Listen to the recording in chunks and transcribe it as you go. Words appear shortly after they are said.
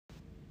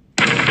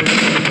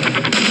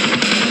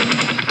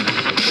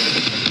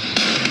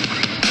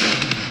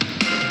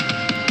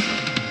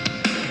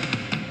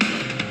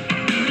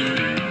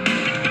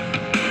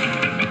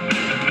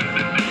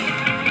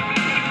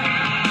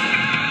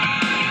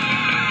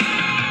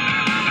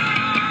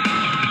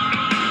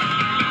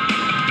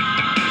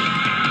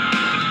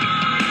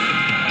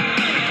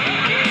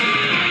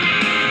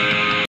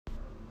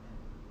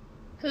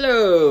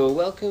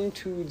welcome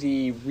to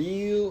the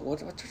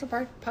what's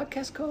our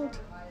podcast called?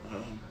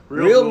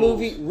 Real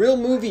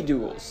movie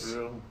duels.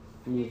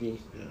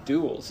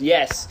 Duels.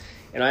 Yes,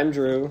 and I'm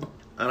Drew,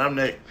 And I'm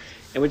Nick.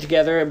 and we're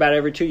together about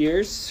every 2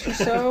 years or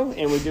so,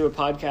 and we do a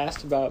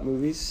podcast about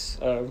movies.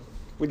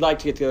 We'd like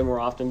to get together more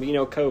often, but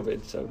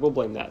COVID, so we'll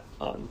blame that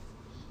on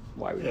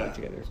why we don't get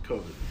together.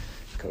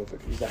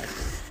 COVID,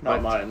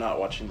 exactly. Not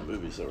watching the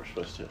movies that we're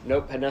supposed to.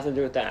 Nope, had nothing to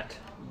do with that.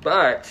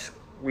 But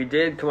we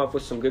did come up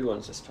with some good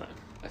ones this time,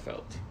 I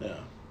felt. Yeah.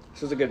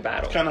 This was a good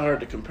battle. It's kind of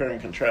hard to compare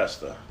and contrast,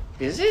 though.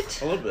 Is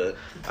it? A little bit.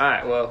 All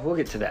right, well, we'll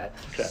get to that.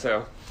 Okay.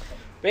 So,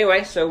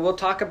 anyway, we'll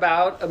talk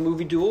about a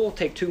movie duel. We'll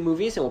take two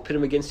movies and we'll pit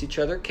them against each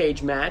other,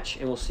 cage match,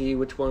 and we'll see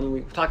which one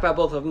we'll talk about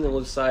both of them, then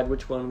we'll decide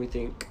which one we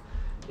think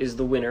is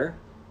the winner,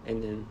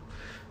 and then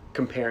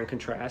compare and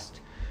contrast.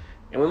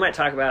 And we might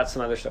talk about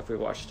some other stuff we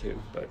watched too,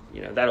 but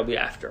that'll be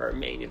after our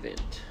main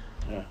event.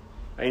 Yeah.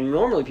 I mean,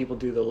 normally people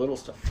do the little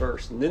stuff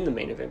first and then the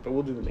main event, but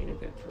we'll do the main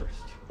event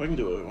first. We can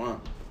do what we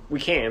want. We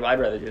can, but I'd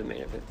rather do the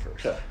main event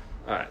first. Okay.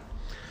 All right,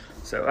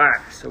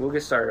 so we'll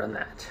get started on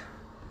that.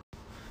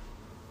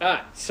 All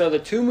right, so the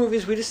two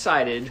movies we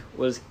decided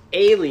was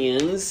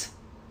Aliens,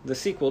 the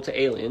sequel to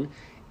Alien,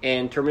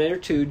 and Terminator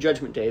 2,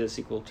 Judgment Day, the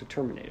sequel to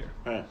Terminator.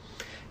 All right.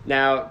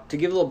 Now, to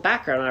give a little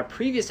background, on our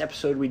previous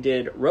episode, we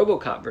did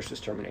RoboCop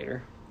versus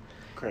Terminator.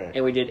 Correct.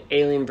 And we did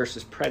Alien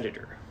versus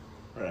Predator.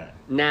 Right.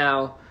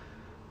 Now,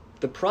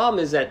 the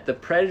problem is that the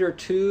Predator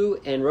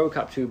 2 and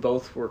RoboCop 2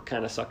 both were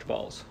kind of sucked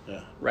balls.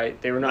 Yeah. Right?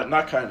 They were not...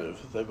 Not kind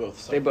of. They both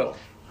sucked. They both...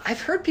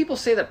 I've heard people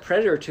say that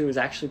Predator 2 is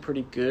actually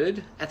pretty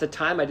good. At the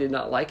time, I did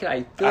not like it.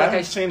 I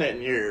haven't seen it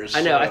in years.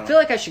 I know. I feel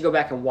like I should go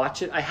back and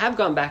watch it. I have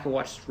gone back and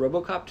watched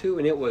RoboCop 2,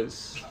 and it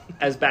was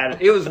as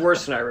bad. It was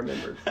worse than I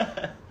remembered.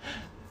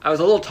 I was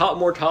a little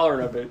more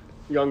tolerant of it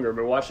younger,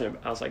 but watching it,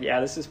 I was like, yeah,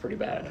 this is pretty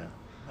bad. Yeah.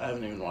 I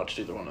haven't even watched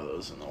either one of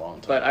those in a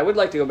long time. But I would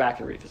like to go back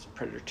and revisit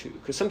Predator 2,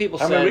 because some people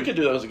said... we could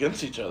do those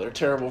against each other.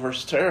 Terrible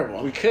versus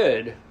terrible. We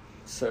could.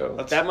 So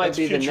that might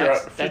be the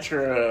next...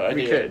 future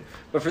idea. We could.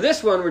 But for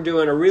this one, we're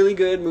doing a really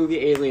good movie,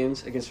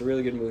 Aliens, against a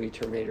really good movie,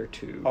 Terminator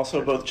 2.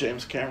 Also both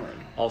James Cameron.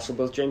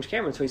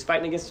 So he's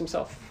fighting against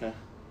himself. Yeah.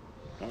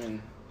 I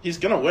mean, he's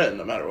going to win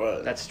no matter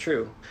what. That's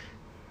true.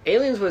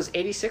 Aliens was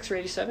 86 or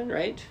 87,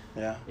 right?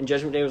 Yeah. And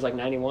Judgment Day was like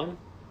 91?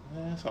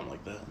 Yeah, something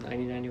like that.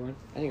 90, 91?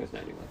 I think it was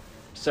 91.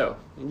 So,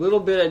 a little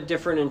bit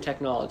different in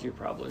technology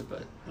probably,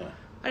 but yeah.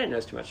 I didn't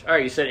notice too much. All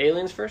right, you said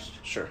Aliens first?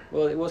 Sure.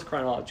 Well, it was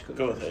chronological.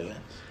 Go with Aliens.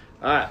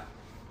 All right.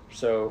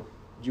 So,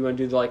 do you want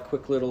to do the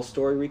quick little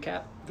story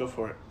recap? Go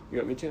for it. You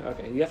want me to?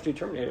 Okay, you have to do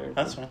Terminator.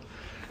 That's fine.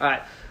 All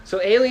right. So,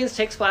 Aliens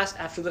takes place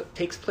after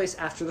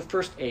the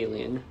first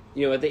Alien.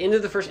 At the end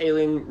of the first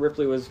Alien,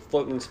 Ripley was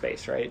floating in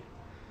space, right?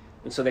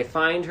 And so they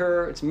find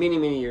her. It's many,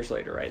 many years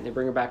later, right? And they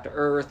bring her back to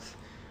Earth.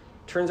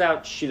 Turns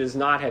out she does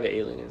not have an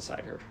alien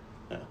inside her.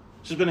 Yeah.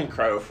 She's been in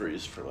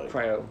cryo-freeze for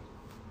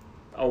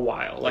a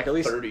while. Like at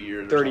least 30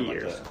 years. 30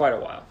 years. Like quite a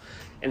while.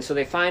 And so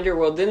they find her.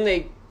 Well, then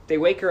they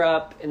wake her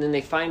up, and then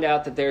they find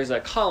out that there's a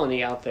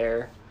colony out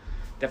there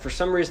that for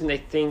some reason they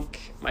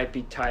think might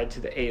be tied to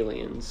the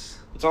aliens.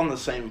 It's on the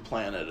same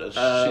planet as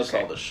she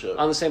saw the ship.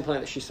 On the same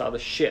planet that she saw the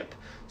ship.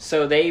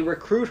 So they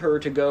recruit her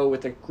to go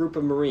with a group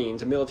of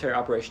Marines, a military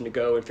operation, to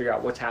go and figure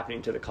out what's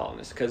happening to the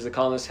colonists, because the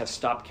colonists have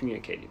stopped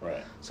communicating.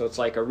 Right. So it's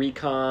like a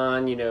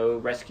recon,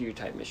 rescue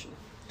type mission.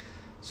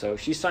 So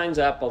she signs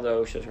up,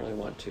 although she doesn't really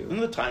want to.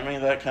 Isn't the timing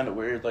of that kind of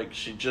weird? Like,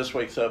 she just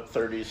wakes up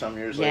 30-some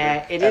years later.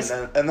 Yeah, it is.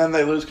 And then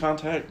they lose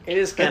contact? It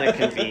is kind of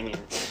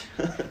convenient.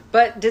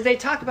 But did they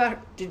talk about,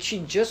 did she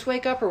just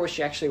wake up, or was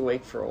she actually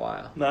awake for a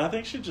while? No, I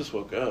think she just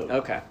woke up.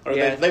 Okay. Or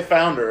they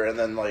found her, and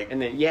then,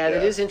 that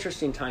is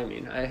interesting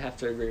timing. I have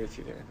to agree with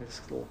you there.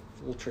 It's a little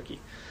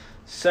tricky.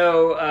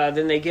 So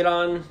then they get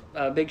on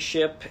a big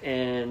ship,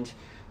 and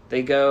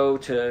they go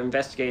to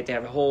investigate. They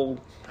have a whole,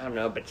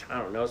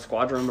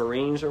 squadron of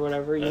Marines or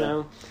whatever, you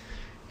know.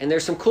 And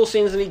there's some cool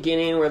scenes in the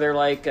beginning where they're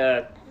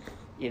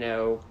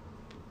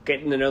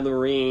getting to know the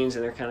Marines,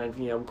 and they're kind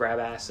of,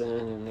 grab-assing,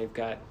 and they've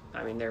got,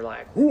 they're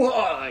like,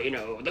 hoo-ha,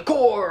 the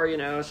Corps,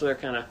 so they're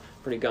kind of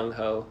pretty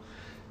gung-ho.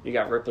 You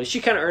got Ripley.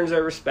 She kind of earns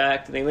their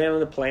respect, and they land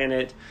on the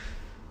planet.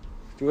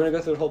 Do we want to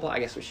go through the whole plot? I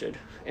guess we should.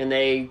 And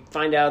they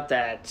find out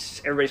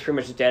that everybody's pretty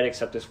much dead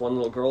except this one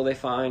little girl they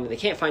find. They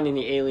can't find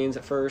any aliens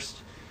at first.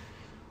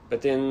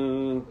 But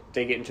then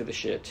they get into the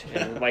shit,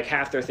 and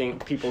half their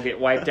people get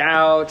wiped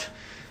out,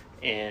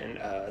 and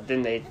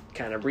then they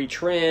kind of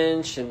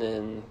retrench, and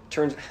then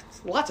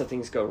lots of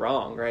things go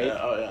wrong, right? Yeah,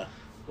 oh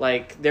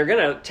yeah. They're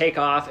gonna take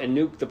off and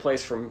nuke the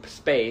place from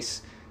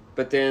space,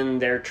 but then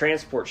their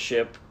transport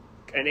ship,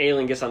 an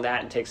alien gets on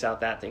that and takes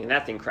out that thing, and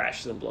that thing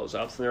crashes and blows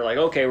up. So they're like,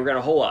 okay, we're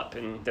gonna hole up,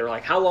 and they're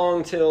like, how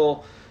long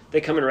till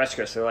they come and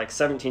rescue us? They're like,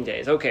 17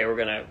 days. Okay, we're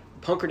gonna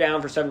hunker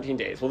down for 17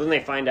 days. Well, then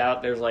they find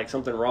out there's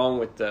something wrong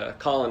with the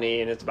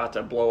colony, and it's about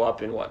to blow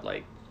up in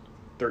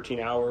 13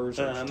 hours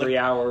or 3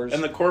 hours.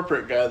 And the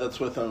corporate guy that's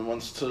with him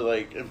wants to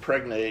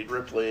impregnate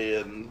Ripley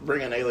and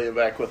bring an alien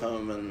back with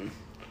him, and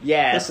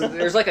yeah, so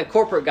there's a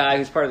corporate guy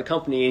who's part of the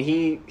company,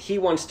 and he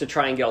wants to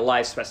try and get a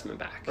live specimen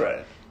back.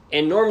 Right.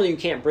 And normally you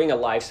can't bring a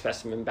live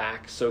specimen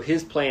back, so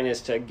his plan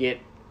is to get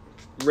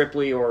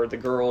Ripley or the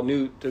girl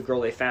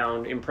they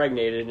found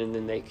impregnated, and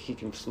then he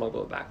can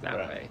smuggle it back that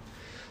way.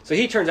 So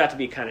he turns out to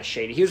be kind of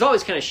shady. He was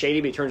always kind of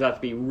shady, but he turns out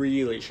to be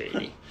really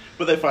shady.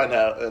 But they find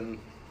out and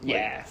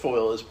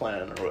foil his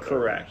plan or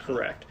whatever.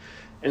 Correct.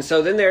 And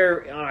so then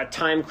they're on a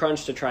time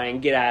crunch to try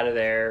and get out of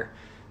there.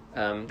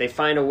 They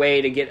find a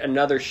way to get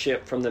another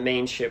ship from the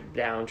main ship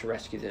down to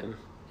rescue them.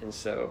 And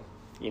so,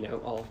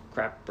 all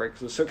crap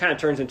breaks loose. So it kind of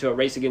turns into a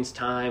race against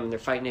time, and they're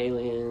fighting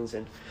aliens,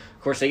 and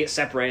of course they get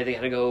separated. They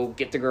got to go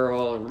get the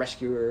girl and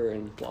rescue her,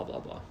 and blah, blah,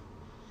 blah.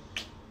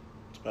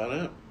 That's about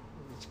it.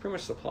 That's pretty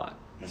much the plot.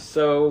 Yeah.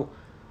 So,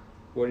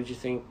 what did you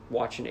think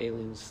watching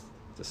Aliens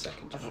the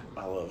second time?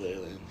 I love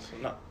Aliens.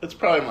 It's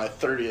probably my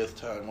 30th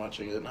time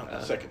watching it, not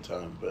the second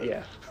time. But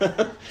yeah.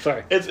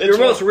 Sorry. It's your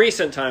most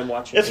recent time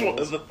watching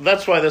it.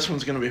 That's why this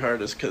one's going to be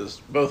hard, is because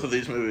both of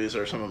these movies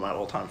are some of my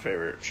all-time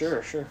favorites.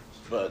 Sure.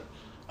 But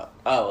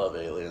I love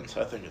Aliens.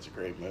 I think it's a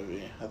great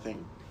movie. I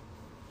think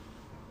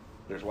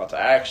there's lots of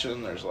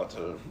action. There's lots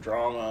of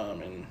drama. I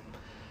mean...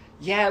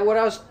 Yeah,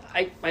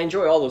 I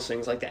enjoy all those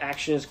things. Like, the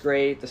action is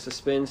great, the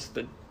suspense,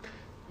 the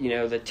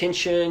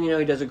tension,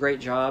 he does a great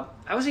job.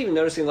 I was even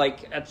noticing,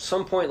 like, at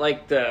some point,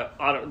 like,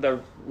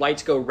 the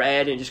lights go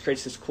red, and it just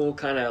creates this cool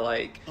kind of,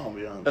 like,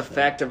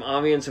 effect of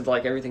ambience of,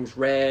 like, everything's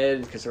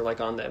red, because they're,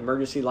 like, on the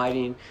emergency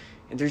lighting.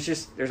 And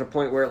there's a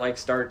point where it, like,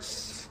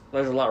 there's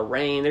a lot of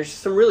rain. There's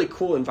some really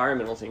cool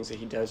environmental things that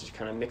he does to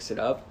kind of mix it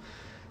up.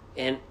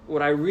 And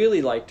what I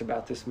really liked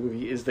about this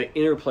movie is the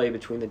interplay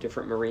between the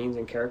different Marines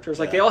and characters.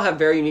 Like, they all have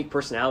very unique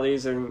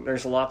personalities, and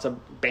there's lots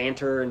of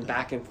banter and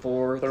back and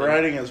forth. The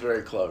writing is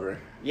very clever.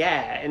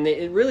 Yeah, and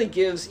it really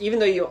gives, even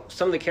though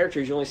some of the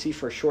characters you only see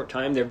for a short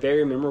time, they're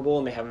very memorable,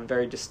 and they have a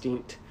very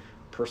distinct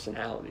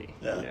personality.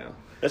 Yeah.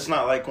 It's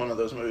not like one of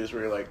those movies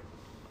where you're like,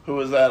 who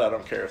is that? I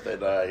don't care if they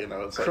die.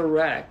 It's like,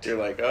 correct. You're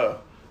like, I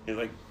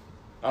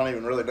don't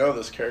even really know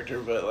this character,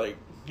 but, like,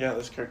 yeah,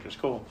 this character's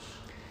cool.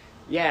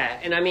 Yeah,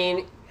 and I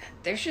mean,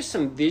 there's just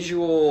some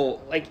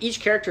visual, like, each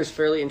character is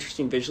fairly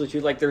interesting visually, too.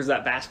 Like, there's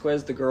that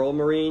Vasquez, the girl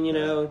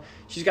Marine,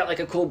 she's got, like,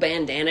 a cool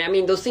bandana. I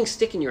mean, those things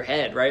stick in your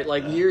head, right?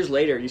 Like, years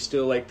later, you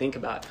still, like, think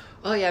about,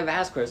 oh, yeah,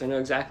 Vasquez, I know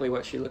exactly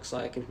what she looks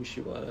like and who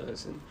she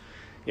was, and...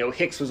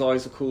 Hicks was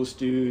always the coolest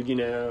dude,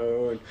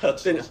 and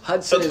Hudson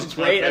is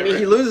great. I mean,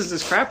 he loses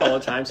his crap all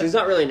the time, so he's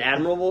not really an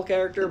admirable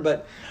character,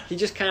 but he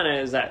just kind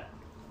of is that,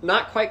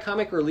 not quite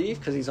comic relief,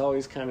 because he's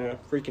always kind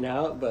of freaking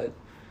out, but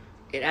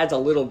it adds a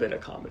little bit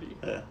of comedy.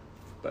 Yeah.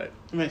 But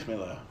it makes me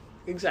laugh.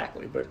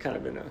 Exactly, but kind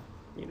of in a,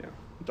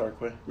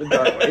 dark way.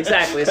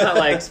 Exactly. It's not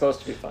like supposed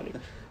to be funny.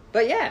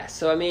 But yeah,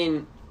 so I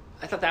mean,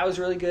 I thought that was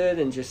really good,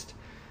 and just,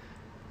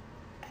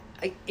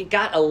 it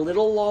got a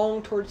little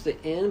long towards the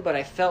end, but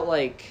I felt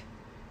like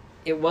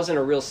it wasn't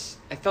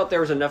I felt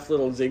there was enough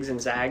little zigs and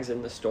zags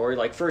in the story.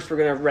 Like, first we're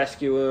going to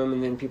rescue him,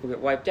 and then people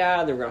get wiped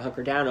out, then we're going to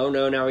hunker down. Oh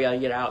no, now we got to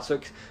get out. So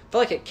it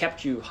felt like it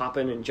kept you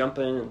hopping and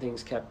jumping, and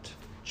things kept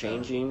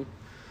changing.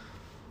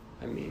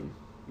 I mean,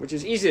 which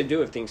is easy to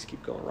do if things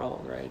keep going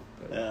wrong, right?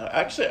 But, yeah,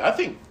 actually, I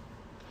think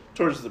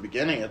towards the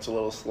beginning it's a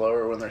little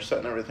slower when they're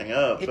setting everything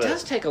up. It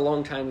does take a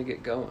long time to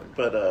get going.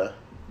 But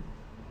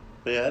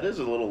yeah, it is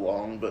a little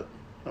long, but,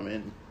 I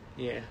mean...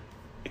 Yeah.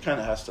 It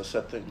kind of has to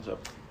set things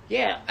up.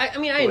 Yeah, I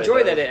mean, I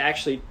enjoy that it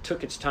actually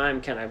took its time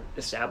kind of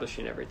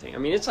establishing everything. I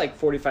mean, it's like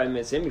 45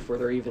 minutes in before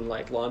they're even,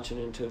 like, launching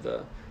into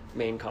the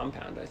main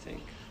compound, I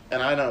think.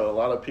 And I know a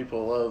lot of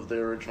people love the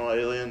original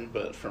Alien,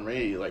 but for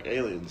me, like,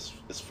 Aliens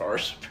is far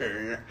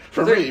superior.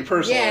 For me,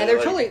 personally. Yeah,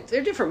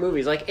 they're different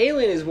movies. Like,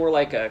 Alien is more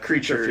like a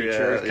creature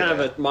feature. It's kind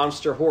of a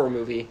monster horror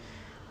movie.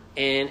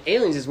 And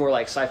Aliens is more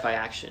like sci-fi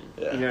action.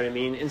 Yeah. You know what I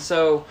mean? And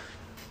so...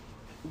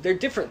 they're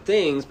different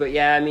things, but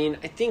yeah, I mean,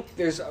 I think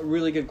there's a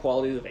really good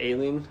quality of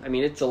Alien. I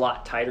mean, it's a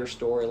lot tighter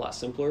story, a lot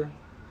simpler.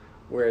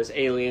 Whereas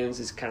Aliens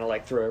is kind of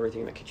like throw everything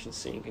in the kitchen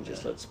sink and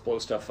just let's blow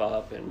stuff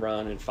up and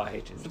run and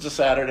fight. And... If it's a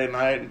Saturday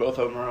night and both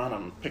of them are on,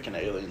 I'm picking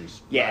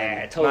Aliens.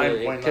 Yeah,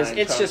 totally. Because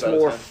it's just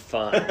more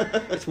fun.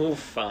 It's more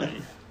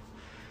fun.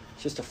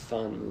 It's just a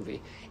fun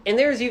movie. And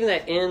there's even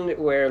that end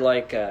where,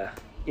 like,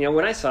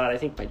 when I saw it, I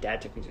think my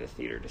dad took me to the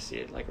theater to see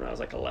it, like, when I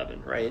was, like,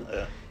 11, right?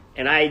 Yeah.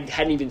 And I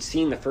hadn't even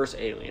seen the first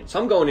Alien. So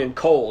I'm going in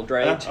cold,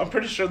 right? I'm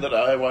pretty sure that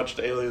I watched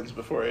Aliens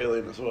before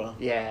Alien as well.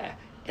 Yeah.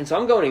 And so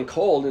I'm going in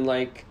cold, and,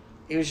 like,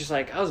 it was just,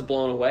 like, I was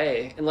blown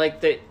away. And,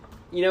 like,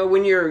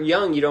 when you're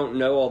young, you don't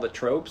know all the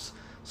tropes.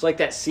 So, like,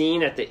 that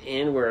scene at the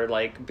end where,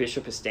 like,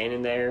 Bishop is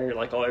standing there,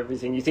 like,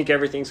 everything, you think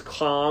everything's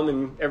calm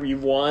and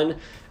you've won.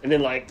 And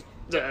then, like,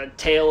 the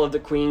tail of the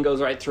queen goes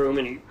right through him,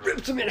 and he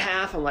rips him in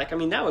half. I'm like, I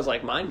mean, that was,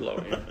 like,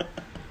 mind-blowing.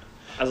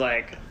 I was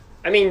like...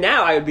 I mean,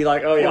 now I would be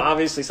like, oh, yeah,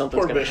 obviously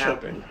something's going to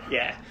happen.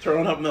 Yeah.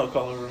 Throwing up milk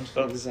all over him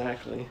stuff.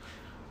 Exactly.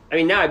 I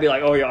mean, now I'd be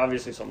like, oh, yeah,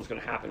 obviously something's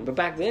going to happen. But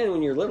back then,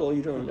 when you're little,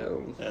 you don't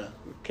know. Yeah. It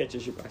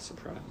catches you by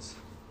surprise.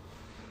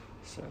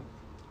 So,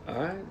 all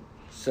right.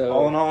 So,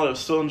 all in all, it was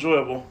still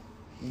enjoyable.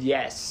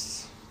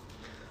 Yes.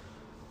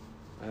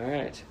 All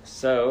right.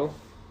 So,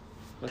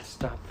 let's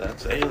stop that.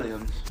 That's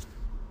Aliens.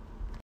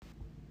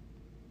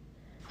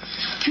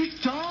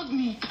 dog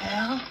meat,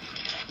 pal.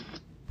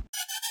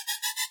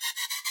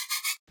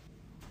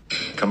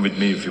 Come with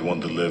me if you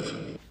want to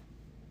live.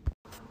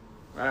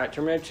 All right,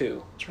 Terminator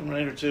 2.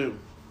 Terminator 2.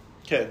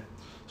 Okay,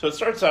 so it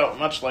starts out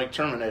much like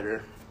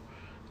Terminator.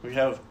 We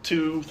have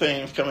two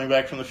things coming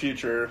back from the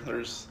future.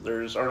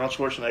 There's Arnold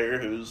Schwarzenegger,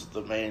 who's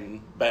the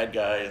main bad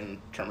guy in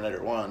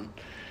Terminator 1.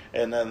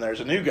 And then there's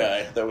a new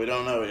guy that we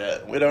don't know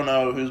yet. We don't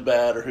know who's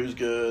bad or who's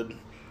good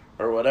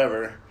or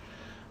whatever.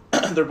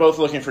 They're both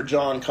looking for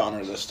John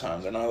Connor this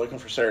time. They're not looking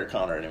for Sarah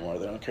Connor anymore.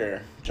 They don't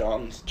care.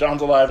 John's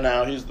alive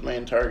now. He's the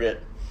main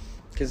target.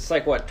 Because it's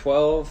like, what,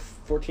 12,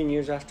 14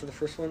 years after the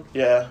first one?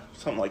 Yeah,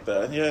 something like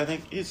that. Yeah, I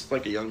think he's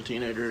like a young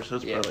teenager, so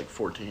it's Yeah. probably like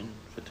 14,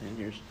 15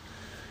 years.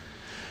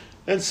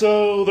 And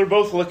so they're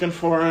both looking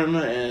for him,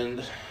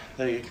 and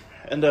they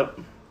end up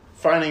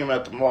finding him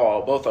at the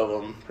mall. Both of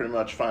them pretty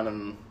much find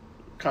him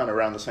kind of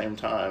around the same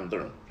time.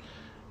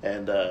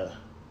 And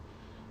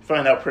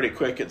find out pretty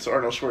quick it's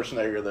Arnold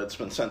Schwarzenegger that's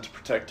been sent to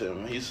protect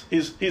him.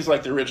 He's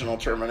like the original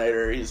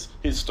Terminator. He's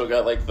still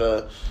got like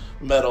the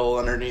metal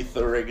underneath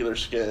the regular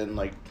skin,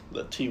 like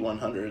the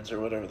T-100s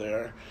or whatever they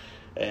are.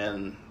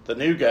 And the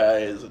new guy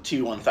is a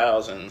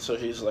T-1000, so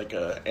he's like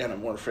a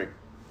anamorphic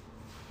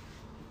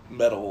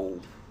metal.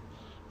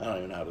 I don't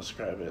even know how to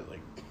describe it. Like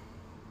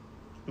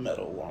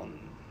metal on.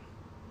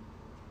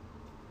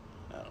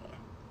 I don't know.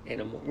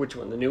 Animal, which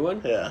one? The new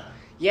one? Yeah.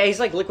 Yeah, he's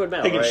like liquid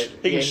metal, right?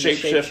 He can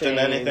shape-shift in change,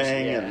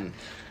 anything. yeah. And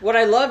What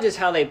I loved is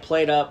how they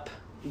played up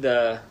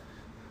the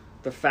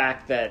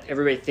fact that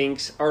everybody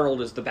thinks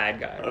Arnold is the bad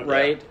guy, Okay.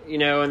 right? You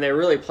know, and they're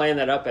really playing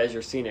that up as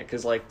you're seeing it,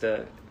 because like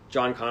the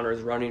John Connor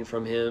is running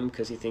from him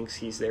because he thinks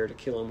he's there to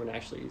kill him when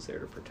actually he's there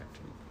to protect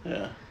him.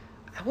 yeah.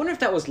 I wonder if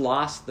that was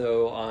lost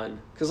though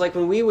on, because like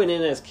when we went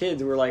in as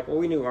kids, we were like, well,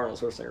 we knew Arnold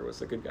Schwarzenegger was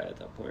the good guy at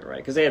that point, right?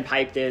 Because they had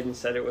hyped it and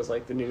said it was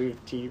like the new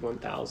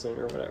T-1000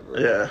 or whatever.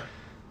 Yeah.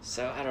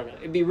 So I don't know.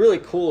 It'd be really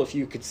cool if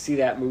you could see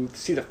that move,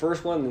 see the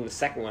first one and then the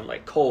second one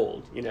like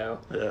cold, you know.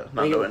 Yeah.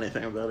 Not know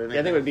anything about it. Yeah,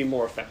 I think it would be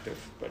more effective.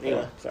 But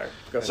anyway, sorry.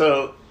 Go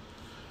ahead.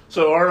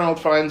 So Arnold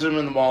finds him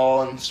in the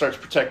mall and starts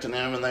protecting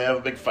him, and they have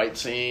a big fight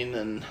scene.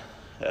 And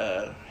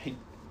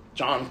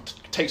John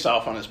takes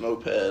off on his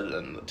moped,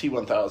 and the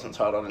T-1000's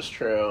hot on his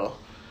trail.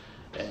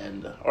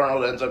 And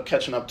Arnold ends up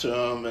catching up to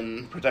him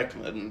and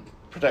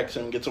protects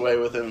him, gets away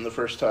with him the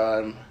first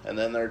time. And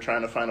then they're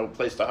trying to find a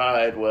place to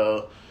hide.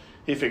 Well,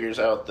 he figures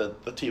out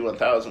that the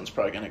T-1000's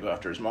probably going to go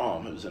after his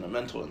mom, who's in a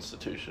mental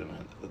institution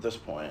at this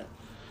point.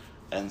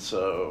 And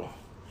so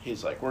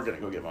he's like, we're going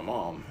to go get my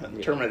mom. And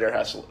Yeah. Terminator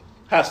has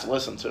to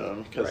listen to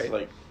him because, Right.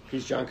 like...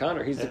 He's John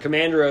Connor. He's the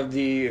commander of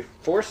the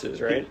forces,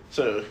 right?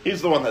 So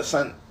he's the one that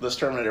sent this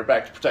Terminator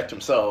back to protect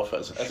himself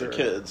as Sure. a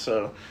kid.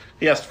 So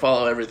he has to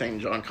follow everything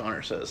John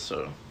Connor says.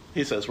 So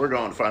he says, we're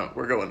going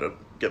to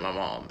get my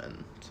mom.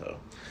 And so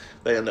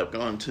they end up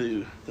going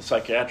to the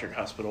psychiatric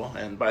hospital.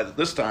 And by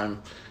this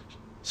time,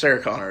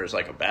 Sarah Connor is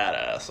like a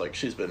badass. Like,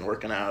 she's been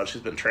working out,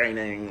 she's been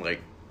training,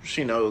 like,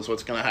 she knows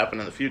what's going to happen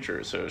in the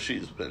future, so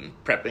she's been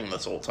prepping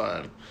this whole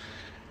time.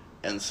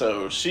 And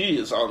so she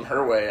is on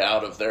her way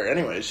out of there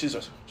anyway. She's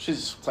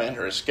planned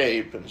her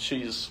escape, and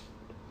she's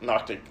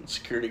knocked a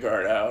security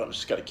guard out, and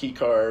she's got a key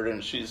card,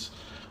 and she's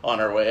on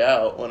her way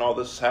out when all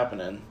this is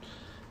happening.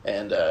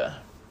 And the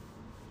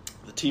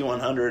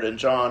T-100 and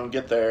John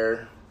get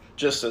there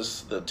just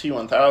as the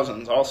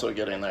T-1000's also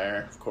getting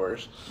there, of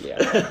course.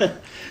 Yeah.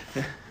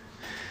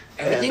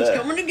 Everything's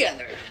coming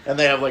together. And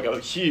they have like a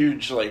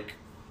huge like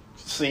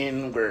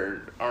scene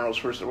where Arnold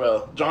Schwarzenegger,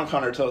 well, John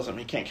Connor tells him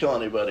he can't kill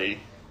anybody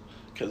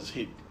because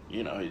he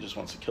just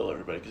wants to kill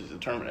everybody because he's a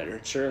Terminator.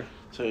 Sure.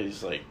 So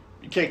he's like,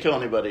 you can't kill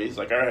anybody. He's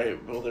like, all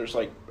right, well, there's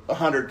like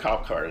 100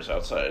 cop cars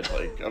outside.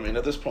 Like, I mean,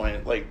 at this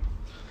point, like,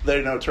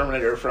 they know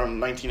Terminator from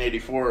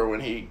 1984 when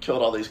he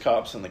killed all these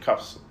cops, and the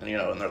cops, and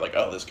they're like,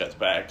 oh, this guy's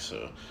back.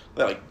 So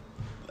they're like,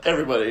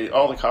 everybody,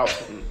 all the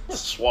cops and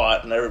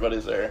SWAT and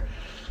everybody's there.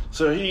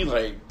 So he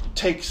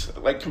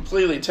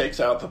completely takes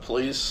out the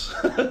police,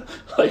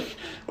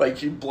 like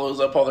he blows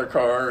up all their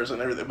cars and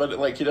everything, but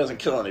like he doesn't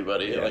kill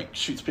anybody. Yeah. He like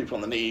shoots people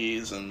in the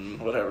knees and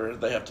whatever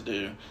they have to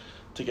do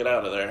to get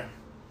out of there.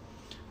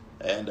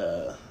 And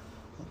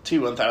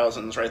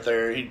T-1000's right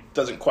there. He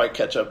doesn't quite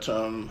catch up to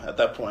him at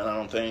that point, I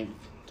don't think.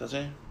 Does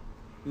he?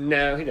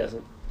 No, he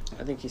doesn't.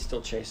 I think he's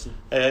still chasing.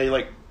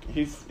 Yeah,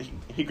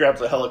 he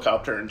grabs a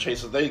helicopter and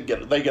chases. They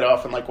get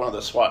off in like one of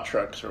the SWAT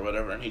trucks or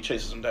whatever, and he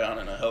chases them down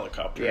in a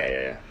helicopter.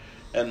 Yeah.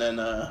 And then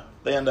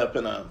they end up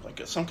in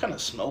some kind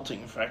of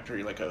smelting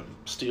factory, like a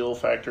steel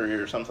factory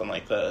or something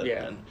like that.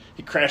 Yeah. And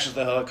he crashes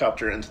the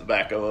helicopter into the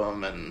back of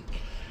them, and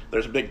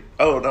there's a big.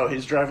 Oh no,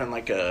 he's driving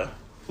like a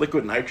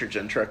liquid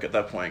nitrogen truck at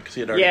that point because he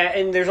had already. Yeah,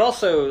 and there's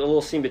also a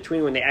little scene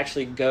between when they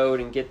actually go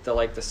and get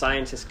the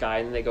scientist guy,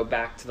 and then they go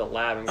back to the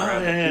lab and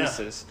grab the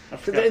pieces. I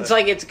forgot It's that.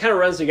 like it kind of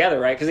runs together,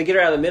 right? Because they get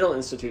her out of the mental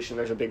institution.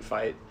 There's a big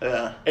fight,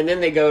 Yeah. and then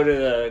they go to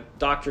the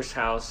doctor's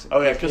house.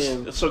 Oh yeah, with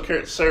him.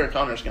 because Sarah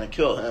Connor's going to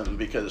kill him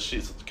because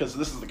this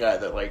is the guy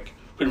that like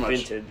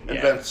pretty invented, much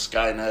invents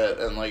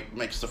Skynet and like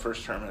makes the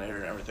first Terminator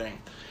and everything.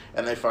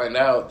 And they find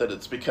out that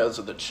it's because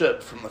of the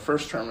chip from the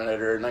first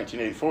Terminator in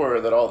 1984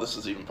 that all this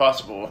is even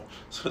possible.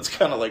 So it's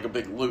kind of like a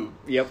big loop.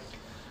 Yep.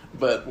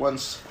 But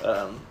once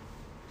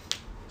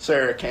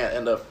Sarah can't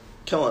end up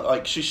killing,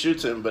 like she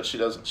shoots him, but she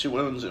doesn't. She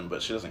wounds him,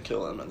 but she doesn't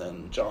kill him. And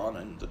then John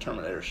and the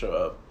Terminator show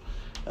up,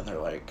 and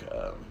they're like,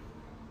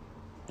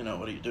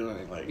 what are you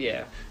doing? Like,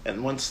 yeah.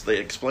 And once they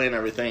explain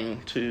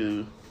everything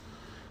to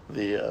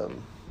the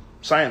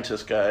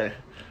scientist guy.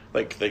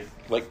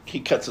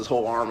 He cuts his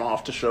whole arm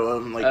off to show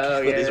him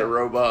that he's a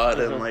robot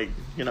and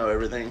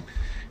everything.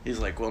 He's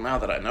like, well, now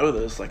that I know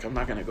this, like I'm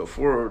not going to go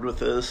forward with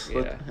this.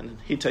 Yeah. And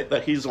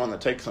he's the one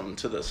that takes him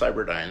to the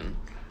Cyberdyne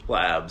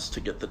labs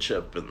to get the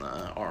chip in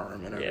the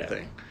arm and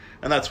everything. Yeah.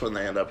 And that's when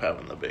they end up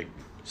having the big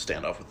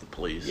standoff with the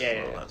police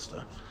and all that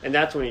stuff. And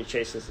that's when he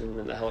chases him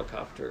in the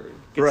helicopter,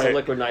 gets the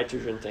liquid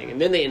nitrogen thing, and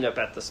then they end up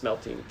at the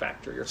smelting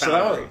factory or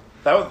foundry.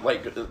 So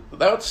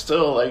that was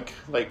still like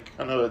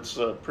I know it's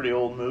a pretty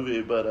old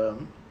movie, but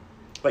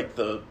like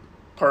the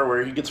part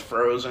where he gets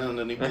frozen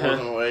and he blows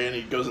him away and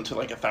he goes into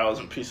like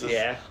 1,000 pieces.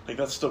 Yeah, like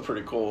that's still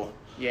pretty cool.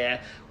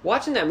 Yeah,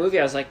 watching that movie,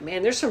 I was like,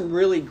 man, there's some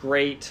really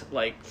great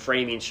like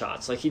framing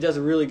shots. Like he does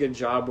a really good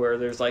job where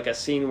there's like a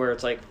scene where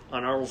it's like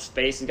on Arnold's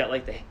face, he's got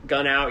like the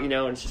gun out, and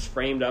it's just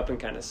framed up and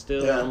kind of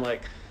still. Yeah. And I'm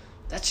like,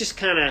 that's just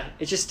kind of,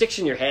 it just sticks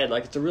in your head.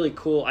 Like it's a really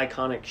cool,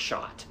 iconic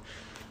shot.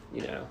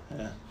 Yeah.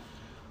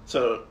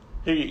 So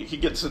he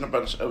gets in a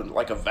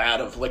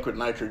vat of liquid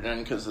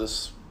nitrogen because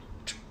this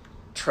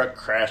truck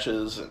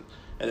crashes and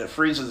it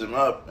freezes him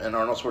up, and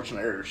Arnold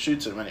Schwarzenegger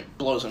shoots him and he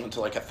blows him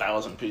into like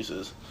 1,000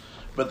 pieces.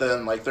 But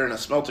then, like, they're in a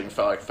smelting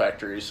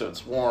factory, so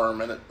it's warm,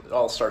 and it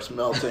all starts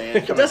melting.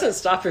 It doesn't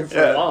stop him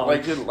for long.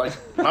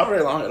 Not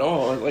very long at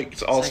all.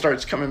 It all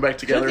starts coming back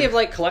together. Couldn't they have,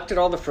 like, collected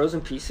all the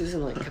frozen pieces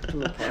and, like, kept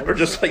them apart? Or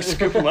just, like,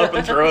 scoop them up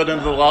and throw it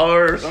into the lava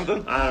or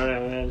something? I don't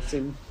know,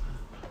 man.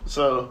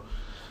 So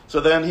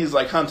then he's,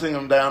 like, hunting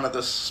them down at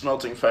this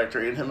smelting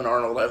factory, and him and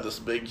Arnold have this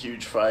big,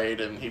 huge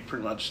fight, and he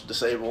pretty much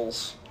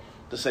disables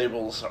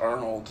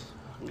Arnold.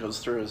 He goes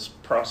through his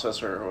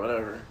processor or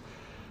whatever.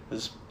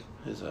 His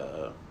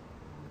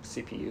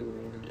CPU or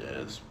whatever.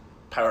 Yeah, his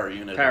power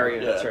unit.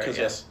 That's right.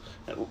 Yes,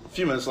 a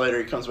few minutes later,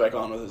 he comes back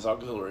on with his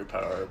auxiliary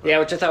power. Yeah,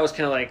 which I thought was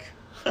kind of like,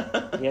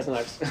 he has an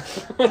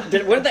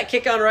wouldn't that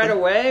kick on right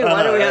away?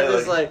 Why do we have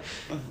this, like,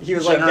 he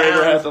was like down,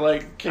 had to,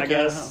 like,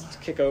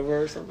 kick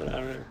over or something? I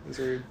don't know. It was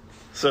weird.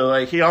 So,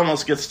 like, he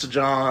almost gets to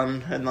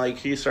John, and, like,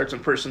 he starts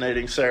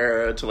impersonating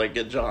Sarah to, like,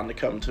 get John to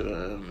come to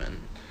him,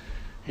 and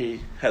he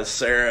has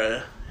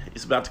Sarah,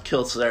 he's about to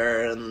kill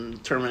Sarah,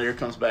 and Terminator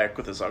comes back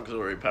with his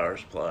auxiliary power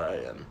supply,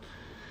 and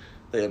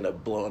they end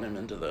up blowing him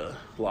into the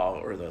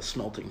lava or the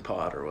smelting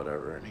pot or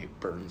whatever, and he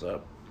burns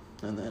up.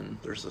 And then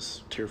there's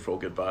this tearful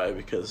goodbye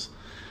because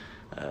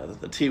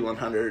the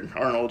T-100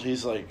 Arnold,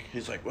 he's like,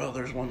 well,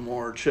 there's one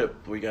more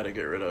chip we got to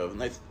get rid of, and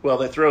they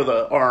throw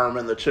the arm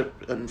and the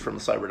chip in from the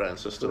Cyberdyne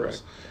systems.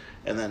 Correct.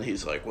 And then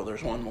he's like, well,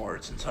 there's one more,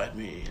 it's inside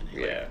me.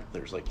 And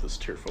there's like this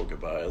tearful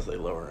goodbye as they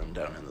lower him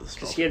down into the smelting pot.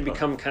 Because he had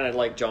become kind of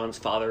like John's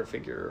father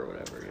figure or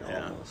whatever,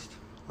 almost.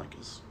 Like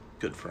his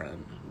good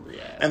friend.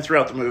 Yeah. And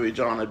throughout the movie,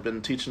 John had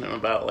been teaching him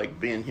about, like,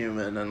 being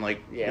human and,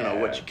 like,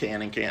 what you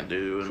can and can't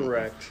do. And,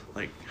 correct.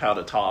 Like, how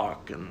to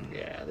talk. And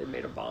yeah, they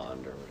made a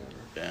bond or whatever.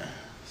 Yeah.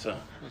 So,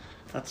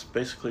 that's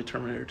basically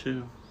Terminator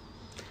 2.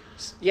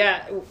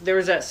 Yeah, there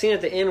was that scene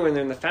at the end when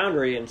they're in the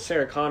foundry and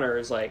Sarah Connor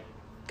is, like,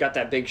 got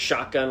that big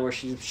shotgun where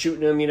she's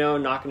shooting him,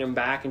 knocking him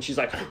back. And she's,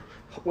 like,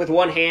 with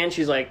one hand,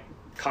 she's, like,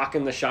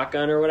 cocking the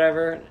shotgun or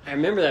whatever. I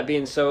remember that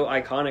being so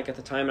iconic at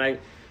the time.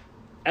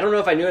 I don't know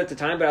if I knew it at the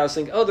time, but I was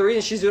thinking, the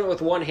reason she's doing it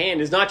with one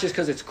hand is not just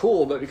because it's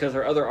cool, but because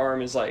her other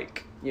arm is,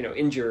 like,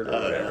 injured or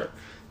whatever. Yeah.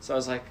 So I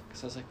was like,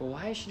 well,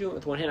 why is she doing it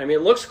with one hand? I mean,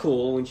 it looks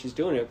cool when she's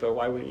doing it, but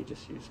why wouldn't you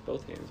just use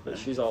both hands? But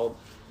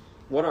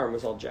one arm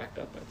was all jacked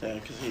up, I think. Yeah,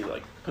 because he,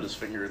 like, put his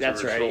finger into her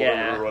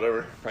shoulder or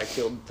whatever. Probably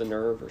killed the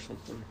nerve or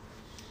something.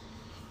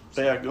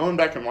 So yeah, going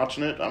back and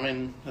watching it, I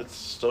mean, it's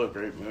still a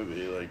great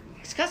movie. Like,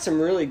 it's got some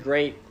really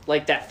great,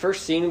 like that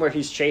first scene where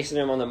he's chasing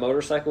him on the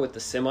motorcycle with the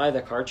semi,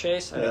 the car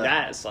chase. I mean,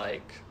 that is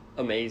like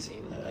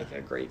amazing, like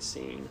a great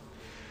scene.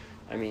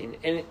 I mean,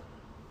 and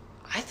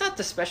I thought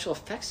the special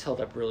effects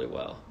held up really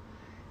well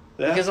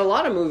because a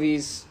lot of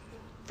movies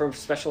from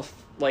special,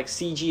 like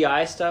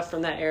CGI stuff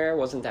from that era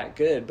wasn't that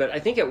good, but I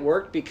think it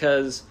worked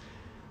because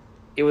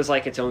it was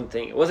like its own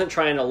thing. It wasn't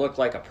trying to look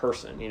like a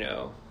person,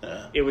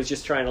 It was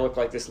just trying to look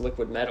like this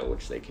liquid metal,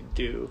 which they could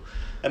do.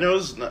 And it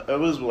was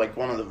like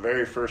one of the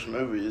very first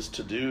movies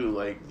to do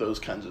like those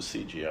kinds of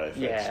CGI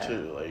effects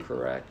too. Like,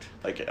 correct.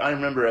 Like I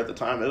remember at the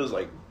time it was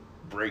like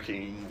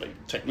breaking like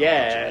technology.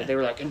 Yeah, they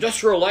were like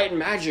Industrial Light and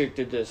Magic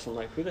did this. I'm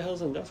like, who the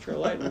hell's Industrial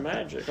Light and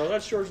Magic? Oh,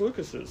 that's George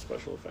Lucas's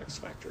special effects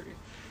factory.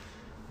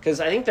 Because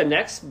I think the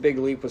next big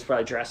leap was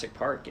probably Jurassic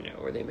Park,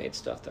 where they made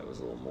stuff that was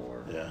a little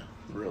more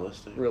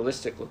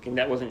realistic looking.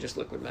 That wasn't just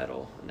liquid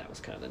metal, and that was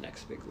kind of the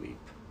next big leap.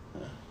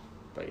 Yeah.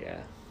 But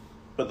yeah.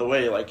 But the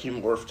way like he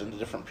morphed into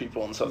different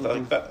people and stuff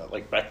like that,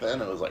 like back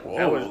then it was like, whoa,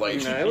 That was- like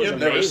it was you've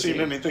never amazing.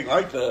 seen anything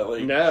like that.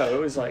 Like, No, it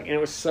was like, and it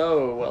was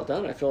so well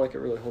done. I feel like it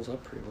really holds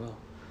up pretty well.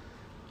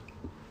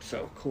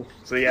 So cool.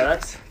 So yeah,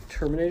 that's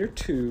Terminator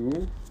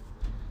 2.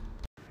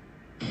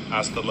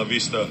 Hasta la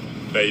vista,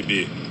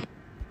 baby.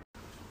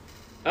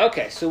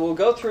 Okay, so we'll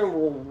go through and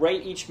we'll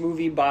rate each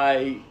movie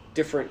by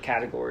different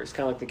categories,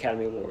 kind of like the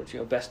Academy Awards.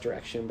 Best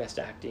direction, best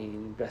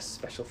acting, best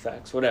special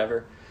effects,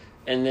 whatever,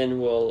 and then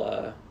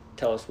we'll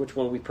tell us which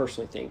one we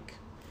personally think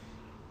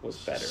was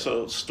better.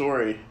 so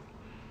story.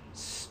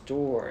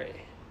 Story.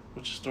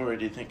 Which story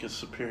do you think is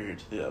superior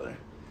to the other?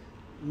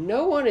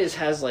 No one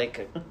has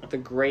like the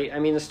great. I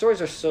mean, the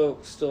stories are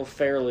still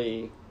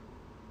fairly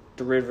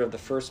derivative of the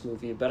first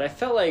movie, but I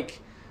felt like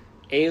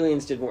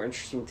Aliens did more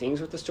interesting things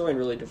with the story and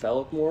really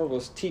developed more.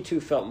 Whereas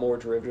T2 felt more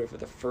derivative of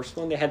the first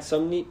one. They had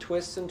some neat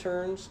twists and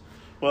turns.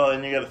 Well,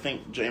 and you got to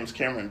think James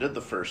Cameron did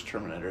the first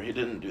Terminator. He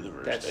didn't do the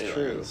first That's Aliens.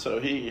 true. So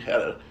he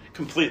had a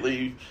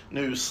completely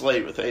new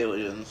slate with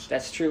Aliens.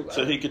 That's true.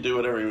 So he could do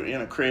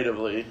whatever,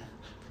 creatively.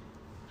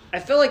 I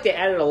feel like they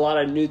added a lot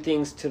of new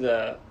things to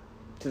the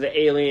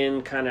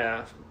alien kind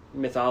of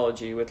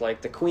mythology with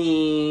like the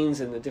queens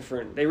and the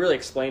different. They really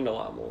explained a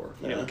lot more,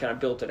 and kind of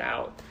built it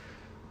out.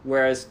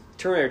 Whereas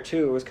Terminator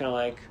 2 was kind of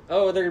like,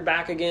 oh, they're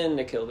back again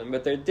to kill them,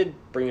 but they did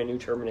bring a new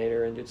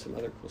Terminator and did some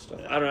other cool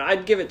stuff. I don't know.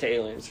 I'd give it to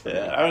Aliens for me.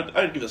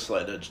 I'd give a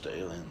slight edge to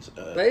Aliens.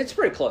 But it's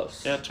pretty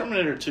close. Yeah,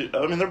 Terminator 2.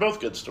 I mean, they're both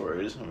good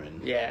stories. I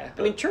mean,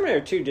 I mean,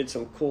 Terminator 2 did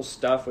some cool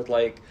stuff with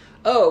like,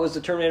 oh, it was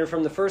the Terminator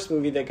from the first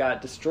movie that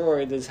got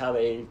destroyed. This is how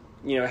they,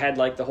 had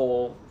like the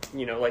whole,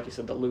 like you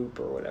said, the loop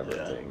or whatever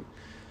thing.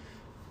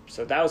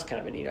 So that was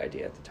kind of a neat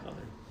idea at the time.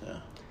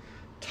 Yeah.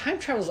 Time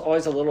travel is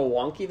always a little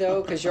wonky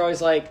though, because you're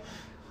always like,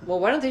 well,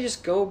 why don't they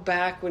just go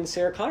back when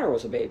Sarah Connor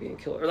was a baby and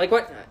kill her? Like,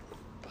 what?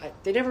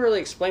 They never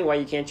really explain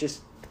why can't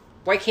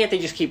they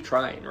just keep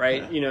trying,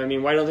 right? Yeah.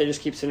 Why don't they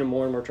just keep sending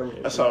more and more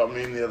Terminators? I saw a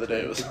meme the other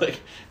day. It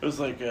was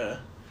like the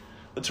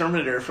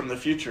Terminator from the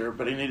future,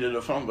 but he needed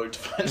a phone book to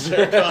find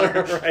Sarah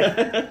Connor.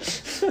 Right.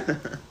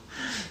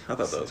 I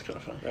thought that was kind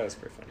of fun. That was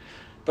pretty funny.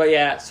 But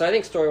yeah, so I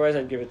think story-wise,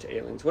 I'd give it to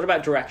Aliens. What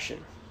about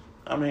direction?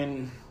 I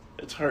mean,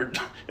 it's hard.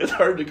 It's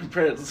hard to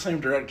compare it to the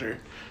same director.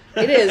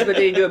 It is, but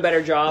did he do a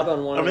better job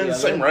on one? I mean, the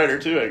same writer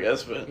too, I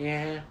guess. But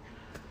yeah,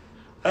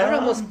 I would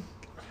almost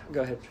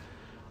go ahead.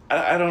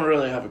 I don't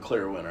really have a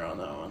clear winner on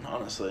that one,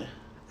 honestly.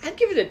 I'd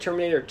give it a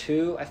Terminator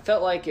 2. I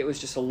felt like it was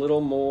just a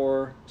little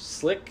more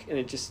slick, and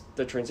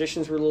the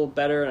transitions were a little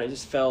better, and I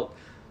just felt,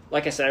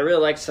 like I said, I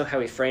really liked how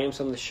he framed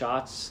some of the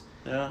shots.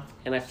 Yeah.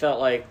 And I felt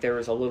like there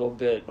was a little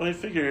bit. Well, you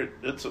figure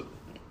is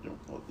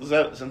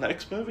that the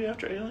next movie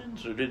after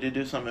Aliens, or did he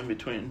do something in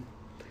between?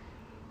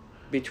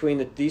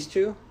 Between these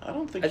two? I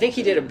don't think. I think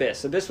he did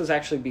Abyss. Abyss was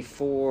actually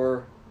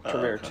before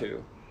Terminator okay.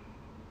 2.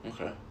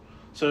 Okay.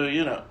 So,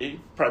 he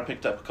probably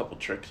picked up a couple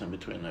tricks in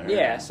between there.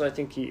 Yeah, so I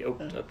think he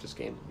opened up this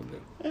game a little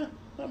bit. Yeah,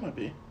 that might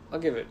be.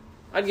 I'd give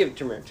it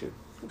Terminator 2.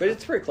 But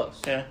it's pretty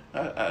close. Yeah,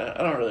 I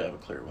don't really have a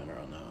clear winner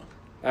on that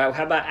one.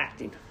 How about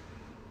acting?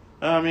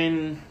 I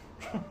mean,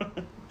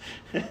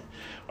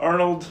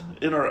 Arnold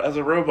as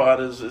a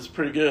robot is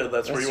pretty good.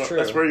 That's where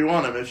you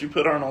want him. If you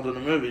put Arnold in a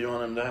movie, you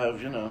want him to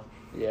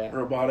have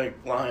robotic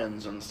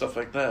lions and stuff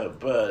like that.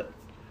 But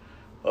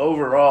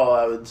overall,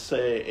 I would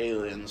say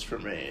Aliens for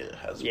me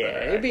has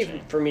better it'd be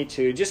acting. for me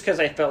too. Just because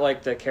I felt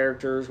like the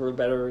characters were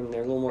better and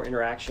there's a little more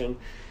interaction.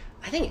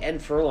 I think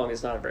Ed Furlong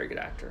is not a very good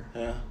actor.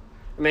 Yeah.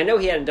 I mean, I know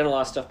he hadn't done a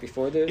lot of stuff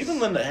before this. Even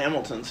Linda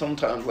Hamilton,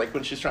 sometimes, like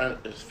when she's trying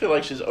to, I feel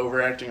like she's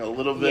overacting a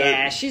little bit.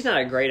 Yeah, she's not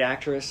a great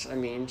actress. I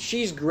mean,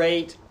 she's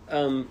great.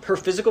 Her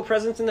physical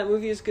presence in that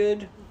movie is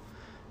good,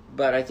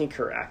 but I think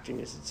her acting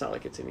it's not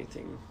like it's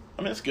anything.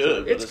 I mean, it's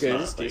good. But It's good.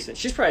 Not, It's like, decent.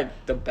 She's probably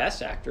the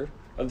best actor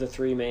of the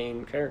three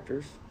main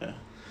characters. Yeah.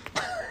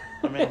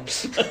 I mean,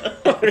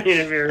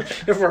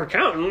 if we're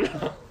counting,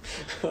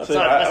 that's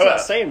not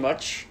saying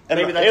much. And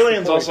Maybe that's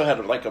Aliens the point. also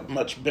had like a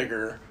much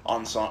bigger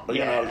ensemble,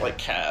 like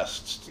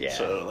cast. Yeah.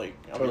 So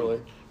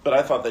Totally. But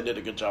I thought they did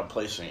a good job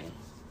placing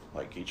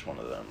like each one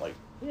of them. Like,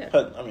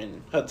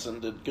 Hudson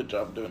did a good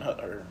job doing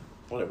or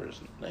whatever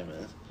his name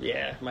is.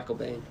 Yeah, Michael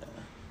Bain. Yeah.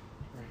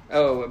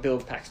 Oh, Bill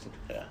Paxton.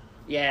 Yeah.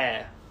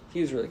 Yeah,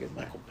 he was really good.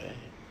 Michael Bay.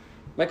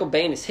 Michael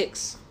Bain is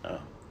Hicks. Oh.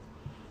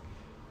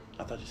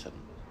 I thought you said.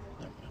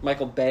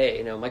 Michael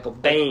Bay. No, Michael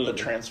Bain. The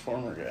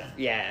Transformer guy.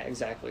 Yeah,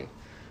 exactly.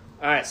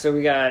 All right, so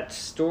we got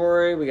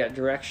story, we got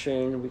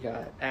direction, we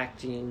got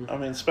acting. I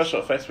mean,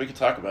 special effects. We could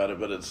talk about it,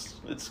 but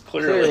it's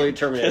clearly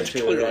Terminator 2.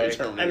 Clearly right?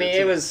 Terminator I mean,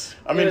 2. it was.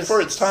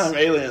 For its time,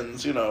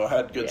 Aliens,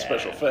 had good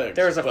special effects.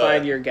 There was a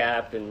 5-year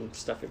gap, and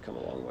stuff had come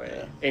a long way.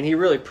 Yeah. And he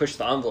really pushed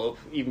the envelope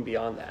even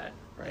beyond that,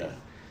 right? Yeah.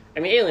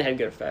 I mean, Alien had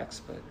good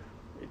effects, but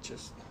it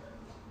just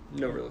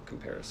no real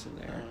comparison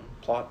there.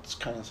 Plot's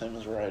kind of the same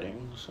as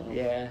writing. So.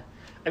 Yeah.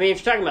 I mean, if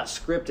you're talking about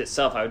script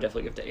itself, I would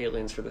definitely give it to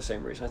Aliens for the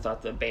same reason. I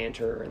thought the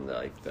banter and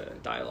the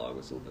dialogue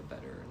was a little bit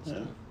better and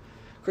stuff.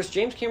 Of course,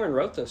 James Cameron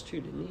wrote those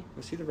too, didn't he?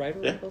 Was he the writer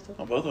of both of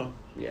them? On both of them.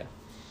 Yeah.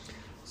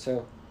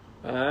 So,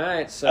 all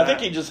right. So I think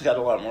he just got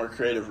a lot more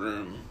creative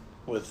room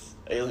with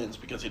Aliens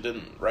because he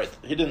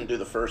didn't do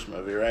the first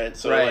movie, right?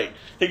 So Right. like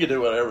he could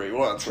do whatever he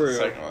wants with True. the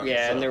second one.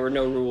 Yeah, so. and there were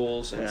no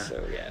rules, and Yeah.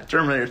 so yeah.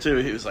 Terminator 2,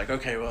 he was like,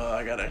 okay, well,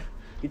 I gotta.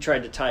 He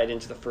tried to tie it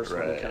into the first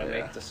one and Right, kind of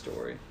yeah. make the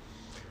story.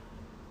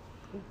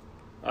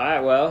 All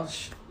right, well,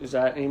 is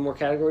that any more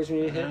categories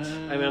we need to hit?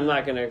 I mean, I'm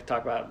not going to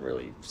talk about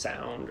really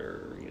sound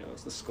or,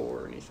 the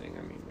score or anything.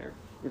 I mean,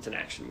 it's an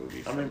action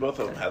movie. I mean, both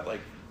of them had like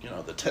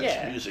the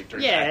tense music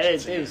during yeah, action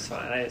it scenes was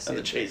fine. I and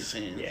the chase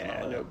scenes. Yeah,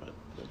 and all no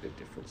that, big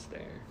difference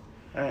there.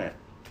 All right,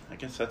 I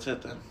guess that's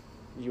it then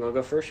You want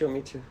to go first? You want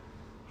me to?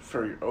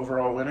 for your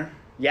overall winner.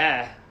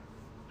 Yeah.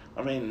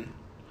 I mean,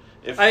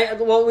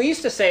 Well, we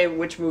used to say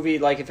which movie,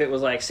 like if it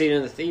was like seen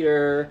in the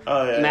theater,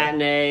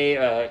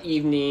 matinee,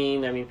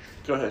 evening. I mean,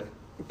 go ahead.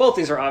 Both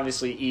these are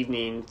obviously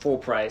evening, full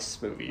price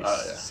movies.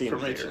 Oh, yeah. Seen For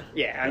in the me theater. too.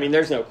 Yeah, I mean,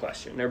 there's no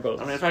question. They're both.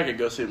 I mean, if I could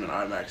go see them in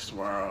IMAX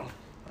tomorrow,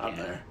 I'm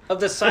there.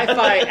 Of the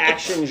sci-fi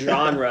action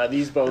genre,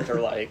 these both are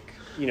like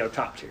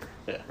top tier.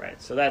 Yeah.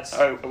 Right. So that's.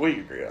 We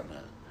agree on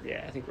that.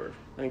 Yeah, I think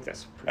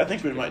that's. I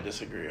think we might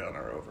disagree on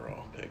our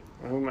overall pick.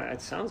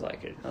 It sounds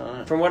like it.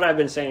 Right. From what I've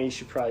been saying, you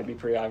should probably be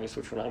pretty obvious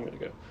which one I'm going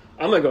to go.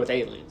 I'm going to go with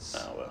Aliens.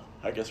 Oh well,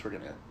 I guess we're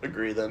gonna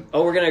agree then.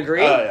 Oh, we're going to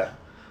agree? Oh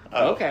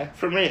yeah. Okay.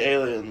 For me,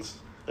 Aliens.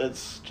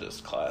 It's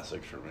just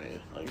classic for me.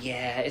 Like,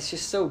 yeah, it's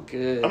just so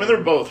good. I mean,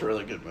 they're both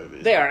really good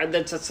movies. They are.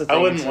 That's the thing. I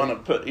wouldn't want to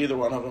put either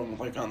one of them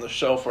like on the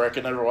shelf where I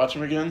could never watch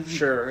them again.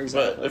 Sure,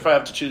 exactly. But if I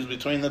have to choose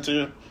between the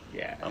two,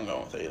 yeah, I'm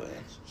going with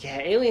Aliens. Yeah,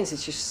 Aliens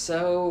is just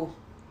so.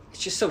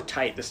 It's just so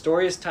tight. The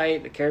story is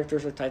tight. The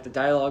characters are tight. The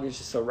dialogue is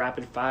just so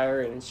rapid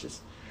fire, and it's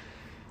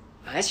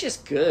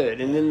just good.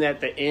 And then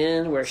at the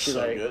end, where she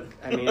So good.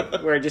 I mean,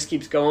 where it just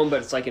keeps going,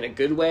 but it's like in a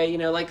good way.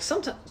 Like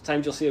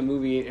sometimes you'll see a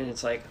movie and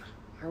it's like,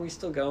 are we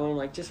still going?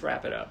 Like, just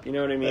wrap it up. You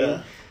know what I mean?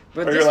 Yeah.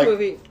 But Or this you're like,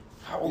 movie,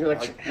 you're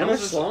like, how when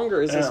much is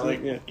longer is this?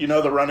 Like, movie?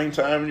 the running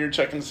time, and you're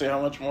checking to see how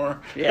much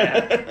more.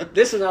 Yeah,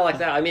 this is not like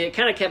that. I mean, it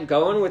kind of kept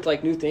going with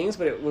like new things,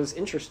 but it was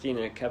interesting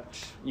and it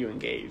kept you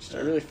engaged. I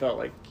really felt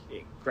like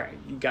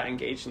you got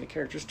engaged in the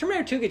characters.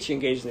 Terminator 2 gets you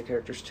engaged in the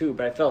characters too,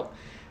 but I felt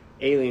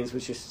Aliens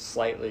was just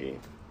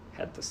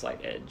had the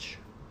slight edge.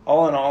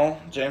 All in all,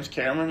 James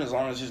Cameron, as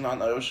long as he's not in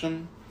the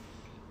ocean,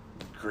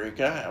 great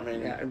guy. I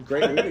mean, Yeah,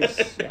 great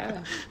movies.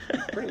 Yeah,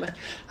 pretty much.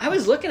 I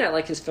was looking at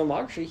like his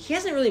filmography. He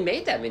hasn't really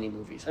made that many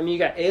movies. I mean, you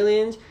got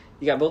Aliens,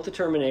 you got both the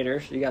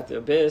Terminators, you got The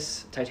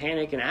Abyss,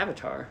 Titanic, and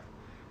Avatar.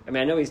 I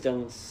mean, I know he's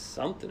done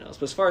something else,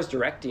 but as far as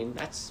directing,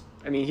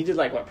 he did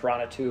like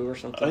Piranha 2 or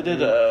something. I did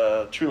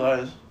True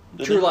Lies.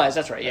 True Lies,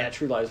 that's right. Yeah,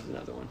 True Lies was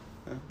another one.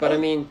 But I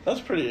mean, that's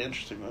a pretty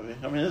interesting movie.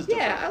 I mean, it's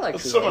yeah, different. I like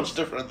it's True so Lies much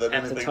different than at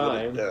anything the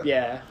time. that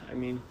Yeah, I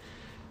mean,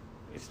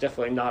 it's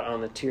definitely not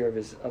on the tier of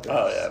his other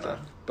no. stuff.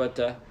 But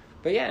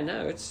yeah,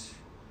 no, it's.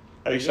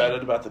 Are you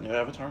excited about the new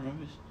Avatar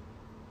movies?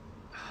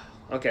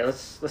 Okay,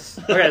 let's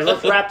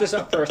wrap this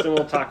up first, and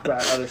we'll talk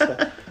about other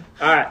stuff.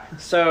 All right,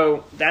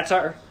 so that's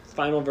our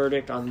final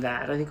verdict on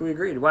that. I think we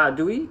agreed. Wow,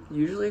 do we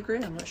usually agree?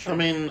 I'm not sure. I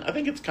mean, I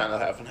think it's kind of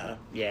half and half.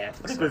 Yeah,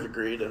 I think we've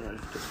agreed and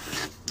we've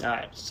disagreed. All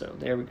right, so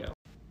there we go.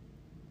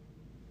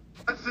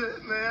 That's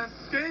it, man.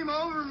 Game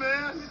over,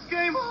 man. It's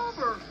game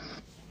over.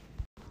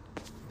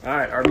 All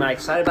right, am I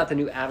excited about the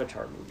new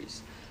Avatar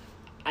movies?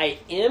 I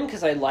am,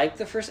 because I like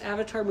the first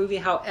Avatar movie.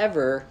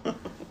 However,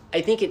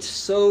 I think it's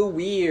so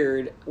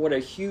weird what a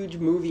huge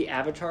movie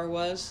Avatar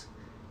was,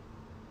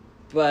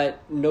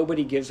 but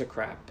nobody gives a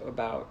crap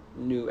about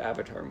new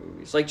Avatar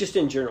movies. Like, just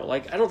in general.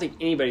 Like, I don't think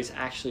anybody's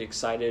actually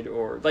excited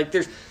or... Like,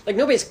 there's... Like,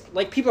 nobody's...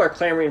 Like, people are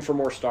clamoring for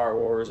more Star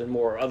Wars and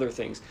more other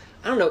things.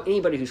 I don't know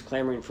anybody who's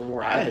clamoring for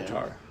more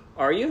Avatar.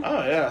 Are you?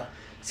 Oh, yeah.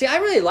 See, I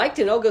really liked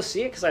it, and I'll go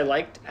see it because I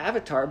liked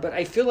Avatar, but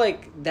I feel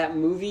like that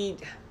movie,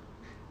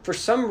 for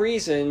some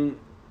reason...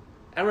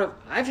 I don't know.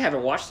 I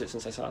haven't watched it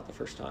since I saw it the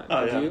first time.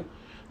 Oh, Have you?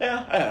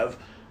 Yeah, I have.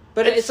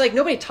 But it's like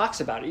nobody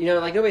talks about it.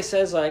 Like nobody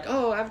says like,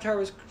 "Oh, Avatar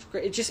was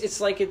great." It's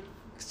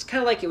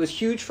kind of like it was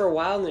huge for a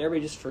while, and then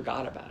everybody just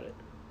forgot about it.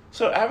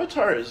 So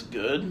Avatar is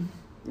good,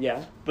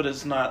 Yeah. but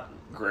it's not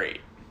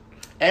great,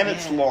 and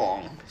it's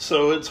long,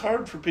 so it's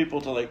hard for people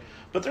to like.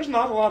 But there's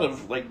not a lot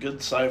of like good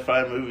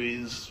sci-fi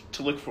movies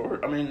to look for.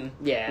 I mean,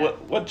 Yeah.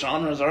 What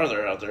genres are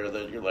there out there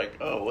that you're like,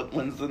 oh,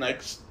 when's the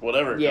next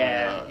whatever?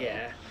 Yeah, coming out?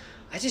 yeah.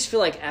 I just feel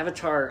like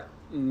Avatar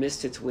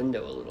missed its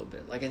window a little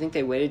bit. Like, I think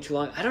they waited too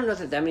long. I don't know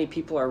that many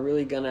people are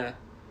really gonna...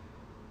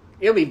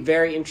 It'll be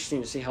very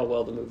interesting to see how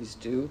well the movies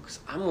do,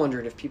 because I'm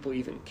wondering if people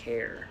even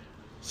care.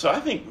 So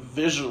I think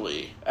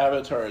visually,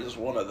 Avatar is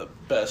one of the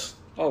best.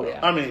 Oh, yeah.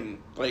 I mean,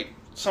 like,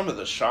 some of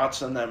the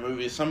shots in that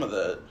movie, some of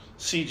the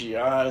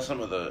CGI,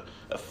 some of the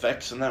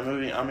effects in that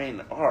movie, I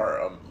mean, are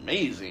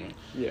amazing.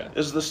 Yeah.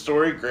 Is the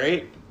story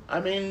great? I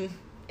mean...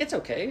 It's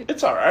okay.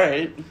 It's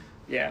alright.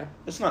 Yeah.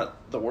 It's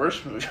not the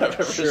worst movie I've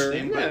ever Sure.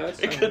 seen, No, but it's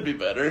it fine. could be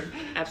better.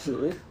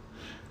 Absolutely.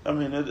 I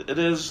mean, it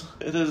is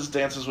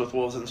Dances with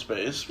Wolves in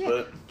Space,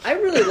 but... I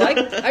really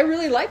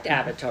liked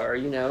Avatar,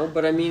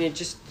 but I mean, it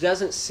just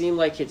doesn't seem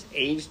like it's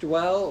aged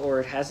well, or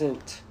it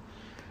hasn't,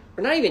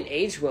 or not even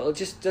aged well. It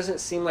just doesn't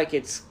seem like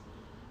it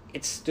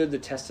stood the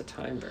test of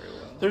time very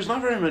well. There's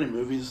not very many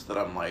movies that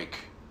I'm like,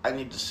 I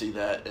need to see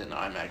that in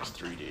IMAX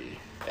 3D.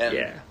 And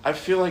Yeah. I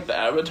feel like the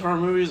Avatar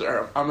movies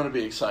I'm going to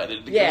be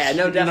excited. Because, Yeah,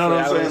 no, definitely. You know what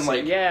I I'm would saying? say-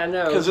 Like, yeah,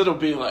 no. Because it'll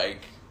be, like,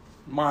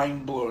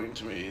 mind-blowing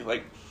to me.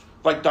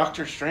 Like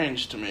Doctor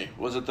Strange to me.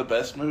 Was it the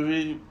best Marvel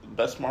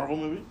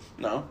movie?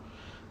 No.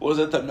 Was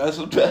it the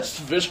best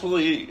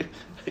visually...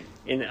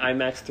 In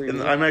IMAX 3D. In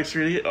the IMAX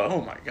 3D?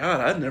 Oh, my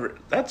God.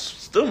 That's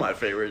still my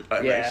favorite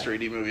IMAX Yeah.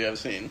 3D movie I've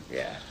seen.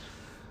 Yeah.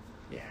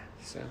 Yeah.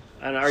 So,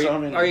 and are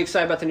you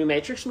excited about the new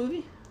Matrix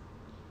movie?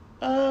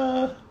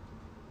 I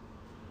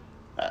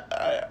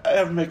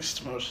have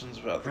mixed emotions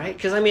about that. Right?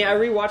 Because, I mean, I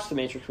rewatched the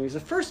Matrix movies. The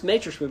first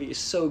Matrix movie is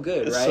so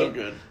good, It's right? so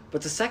good.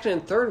 But the second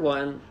and third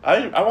one,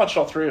 I watched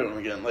all three of them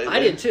again lately. I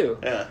did too.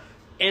 Yeah.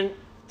 And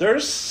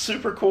There's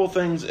super cool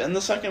things in the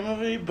second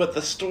movie, but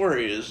the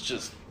story is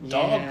just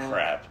dog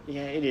crap.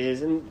 Yeah, it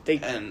is. And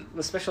And-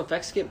 the special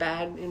effects get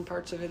bad in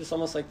parts of it. It's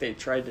almost like they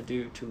tried to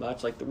do too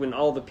much. Like when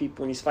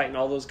he's fighting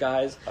all those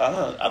guys.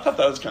 I thought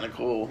that was kind of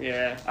cool.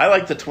 Yeah. I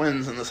like the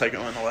twins in the second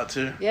one a lot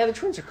too. Yeah, the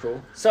twins are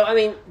cool. So, I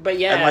mean, but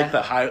yeah. And like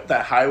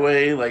that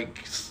highway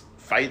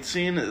fight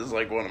scene is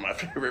like one of my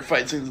favorite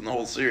fight scenes in the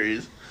whole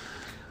series.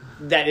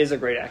 That is a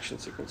great action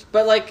sequence.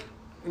 But, like,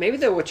 maybe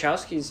the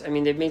Wachowskis, I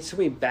mean, they've made so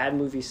many bad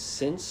movies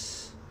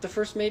since the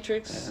first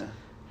Matrix. Yeah.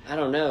 I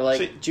don't know. Like,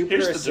 See, Jupiter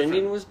here's the Ascending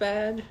difference. was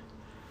bad.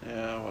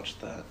 Yeah, I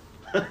watched that.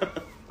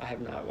 I have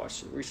not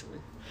watched it recently.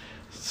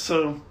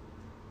 So,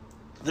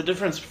 the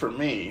difference for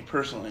me,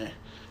 personally,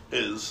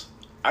 is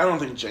I don't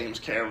think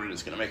James Cameron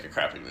is going to make a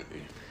crappy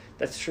movie.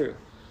 That's true.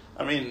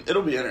 I mean,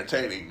 it'll be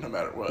entertaining no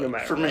matter what. No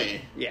matter for what.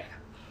 me. Yeah.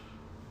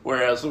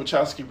 Whereas the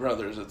Wachowski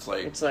brothers, it's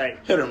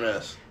like hit or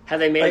miss. Have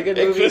they made Like, a good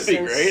it movie could be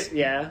since? great.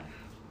 Yeah.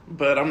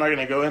 But I'm not going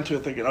to go into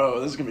it thinking, oh,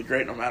 this is going to be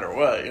great no matter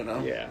what, you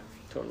know? Yeah,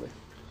 totally.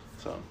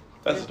 So,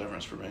 that's the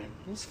difference for me.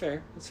 That's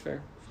fair. That's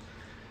fair.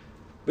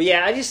 But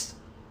yeah, I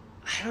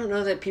don't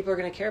know that people are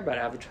going to care about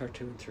Avatar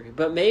 2 and 3.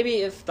 But maybe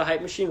if the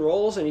hype machine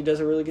rolls and he does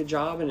a really good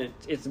job and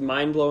it's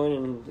mind-blowing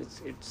and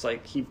it's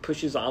like he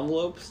pushes the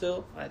envelope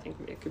still, I think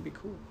it could be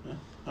cool. Yeah.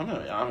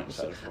 I'm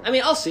excited for it. I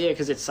mean, I'll see it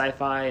because it's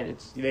sci-fi and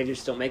they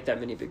just don't make that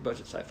many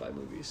big-budget sci-fi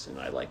movies, and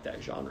I like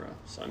that genre.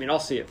 So, I mean, I'll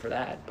see it for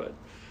that, but...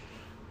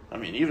 I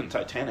mean, even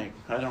Titanic,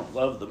 I don't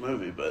love the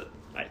movie, but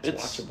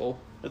It's watchable.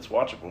 It's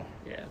watchable.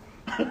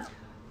 Yeah.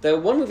 The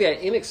one movie I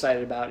am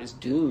excited about is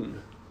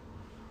Dune.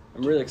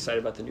 I'm really excited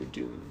about the new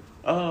Dune.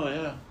 Oh,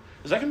 yeah.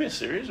 Is that going to be a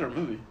series or a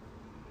movie?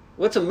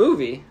 Well, it's a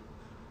movie,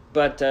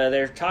 but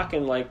they're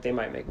talking like they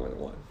might make more than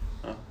one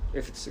Oh.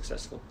 if it's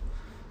successful.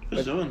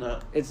 Who's doing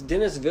that? It's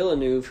Denis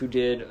Villeneuve who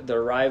did The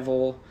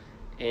Arrival,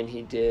 and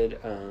he did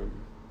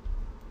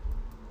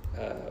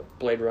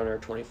Blade Runner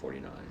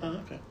 2049. Oh,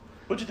 okay.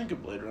 What'd you think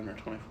of Blade Runner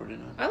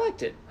 2049? I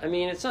liked it. I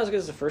mean, it's not as good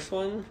as the first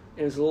one.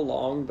 It was a little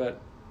long, but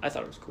I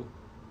thought it was cool.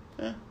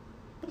 Yeah,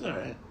 it was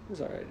alright. It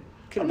was alright.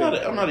 I'm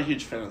not a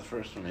huge fan of the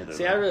first one either.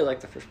 See, I really like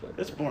the first Blade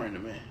Runner. It's boring to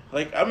me.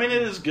 Like, I mean,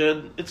 it is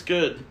good. It's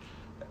good.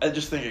 I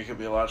just think it could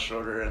be a lot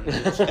shorter and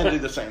do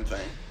the same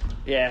thing.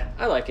 Yeah,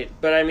 I like it.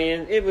 But, I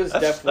mean, it was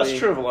That's definitely...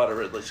 true of a lot of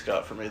Ridley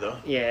Scott for me, though.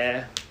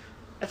 Yeah.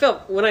 I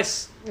felt when I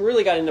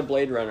really got into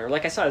Blade Runner,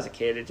 like I saw it as a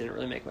kid, it didn't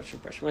really make much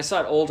impression. When I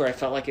saw it older, I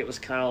felt like it was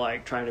kind of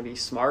like trying to be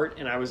smart,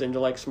 and I was into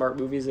like smart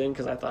movies then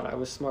because I thought I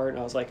was smart, and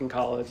I was like in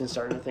college and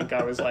starting to think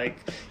I was like,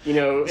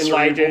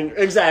 enlightened.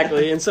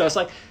 Exactly. And so it's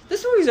like,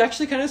 this movie's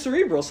actually kind of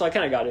cerebral, so I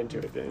kind of got into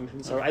it then.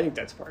 And so I think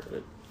that's part of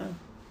it.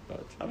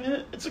 But I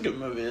mean, it's a good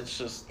movie. It's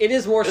just... It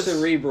is more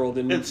cerebral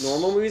than it's-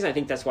 normal movies. I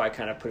think that's why I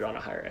kind of put it on a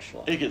higher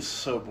echelon. It gets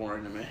so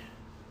boring to me.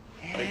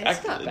 Yeah,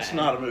 It's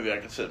not a movie I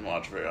can sit and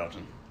watch very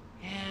often.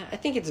 Yeah, I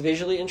think it's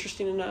visually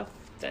interesting enough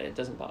that it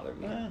doesn't bother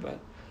me. Yeah.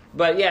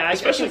 But yeah,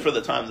 Especially for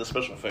the time, the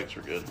special effects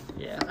were good.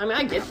 Yeah, I mean,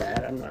 I get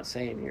that. I'm not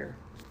saying you're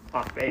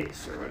off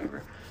base or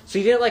whatever. So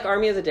you didn't like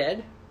Army of the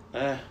Dead?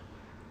 Not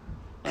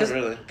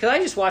really. Because I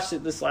just watched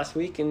it this last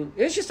week, and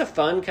it was just a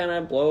fun kind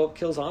of blow up,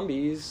 kill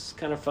zombies,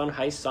 kind of fun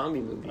heist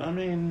zombie movie. I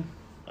mean,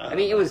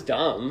 it was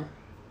dumb.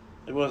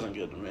 It wasn't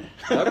good to me.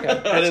 Okay,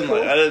 I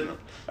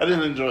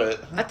didn't enjoy it.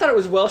 I thought it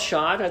was well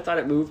shot. I thought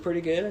it moved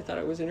pretty good. I thought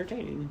it was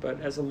entertaining, but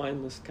as a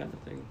mindless kind of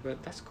thing.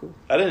 But that's cool.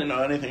 I didn't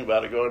know anything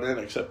about it going in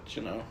except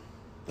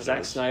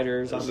Zack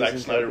Snyder's Zack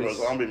Snyder was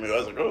a zombie movie. I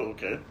was like, oh,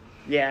 okay,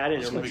 Yeah, I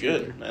didn't it's know gonna much be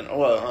good. either. And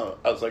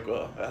I was like,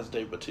 well, as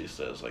Dave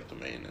Bautista is like the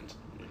main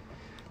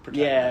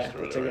Yeah, protagonist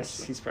or which I whatever. guess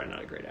So. he's probably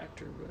not a great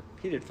actor, but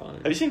he did fine.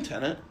 Have you seen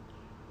Tenet?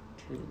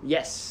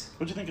 Yes.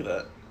 What'd you think of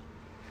that?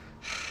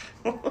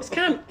 It's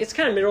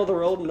kind of middle of the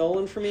road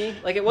Nolan for me.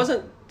 Like, it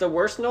wasn't the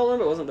worst Nolan,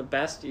 but it wasn't the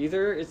best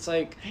either. It's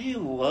like He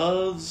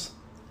loves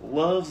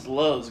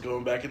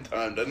going back in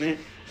time, doesn't he?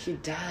 he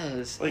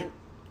does. Like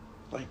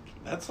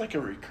that's like a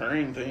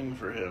recurring thing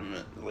for him,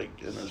 like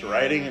in his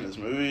writing and his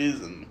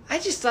movies, and I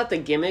just thought the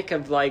gimmick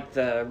of like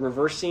the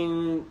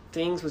reversing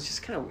things was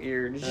just kind of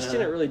weird. It just Yeah.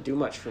 didn't really do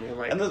much for me.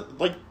 Like, and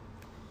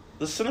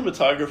the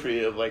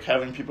cinematography of like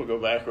having people go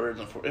backwards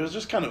and forward, it was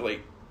just kind of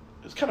like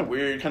it was kind of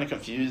weird, kind of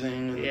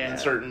confusing Yeah. in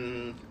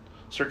certain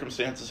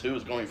circumstances. Who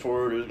was going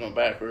forward, who was going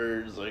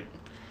backwards, like.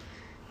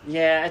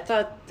 Yeah, I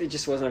thought it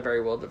just wasn't a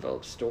very well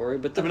developed story,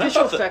 but the I mean, I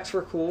visual thought effects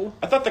were cool.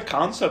 I thought the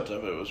concept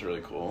of it was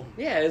really cool.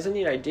 Yeah, it was a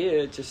neat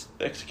idea. It just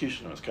The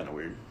execution was kind of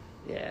weird.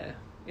 yeah,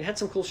 it had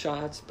some cool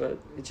shots, but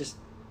it just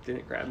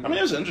didn't grab me. I mean,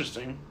 it was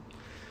interesting.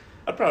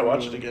 I'd probably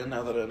watch it again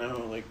now that I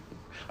know. Like,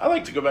 I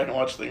like to go back and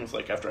watch things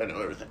like after I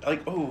know everything.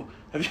 Like, oh,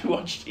 have you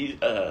watched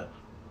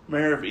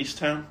Mayor of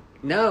Easttown?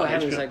 No, I On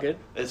haven't. Is HBO? that good?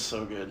 It's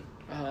so good.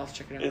 Oh, I'll have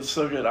to check it out. It's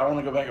so good. I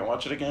want to go back and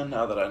watch it again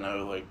now that I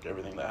know like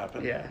everything that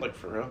happened. Yeah. Like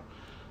for real,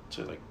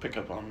 to like pick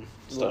up on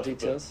Little stuff.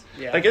 details.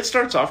 But, Yeah. Like it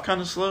starts off kind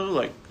of slow.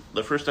 Like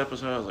the first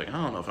episode, I was like, I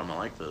don't know if I'm gonna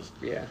like this,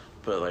 Yeah.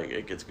 but like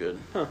it gets good.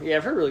 Huh. Yeah,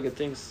 I've heard really good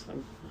things.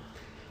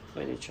 I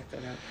might need to check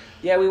that out.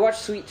 Yeah, we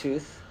watched Sweet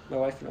Tooth, my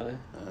wife and I.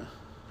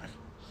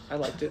 I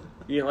liked it.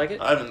 You didn't like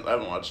it? I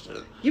haven't watched it.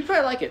 You'd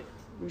probably like it.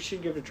 We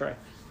should give it a try.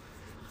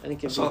 I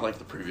think I it's saw like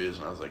the previews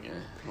and I was like,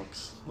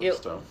 looks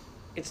dumb.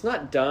 It's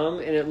not dumb,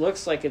 and it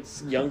looks like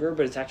it's younger,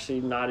 but it's actually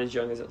not as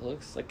young as it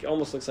looks. Like, it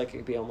almost looks like it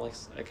could be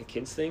almost like a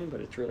kid's thing,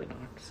 but it's really not.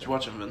 So. Did you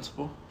watch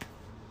Invincible?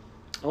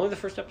 Only the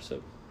first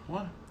episode.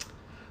 What?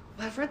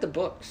 Well, I've read the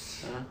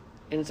books, Yeah.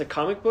 and it's a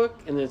comic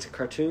book, and then it's a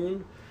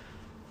cartoon.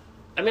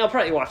 I mean, I'll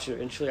probably watch it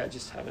eventually. I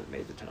just haven't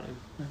made the time.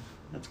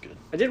 That's good.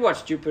 I did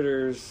watch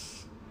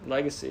Jupiter's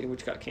Legacy,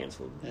 which got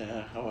canceled.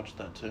 Yeah, I watched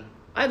that too.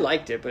 I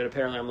liked it, but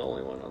apparently I'm the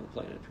only one on the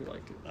planet who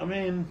liked it. I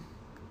mean,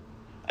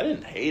 I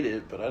didn't hate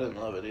it, but I didn't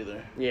love it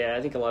either. Yeah,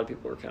 I think a lot of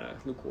people were kind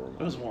of lukewarm.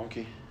 It was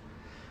wonky.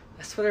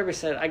 That's what everybody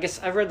said. I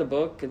guess I've read the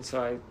book, and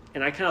so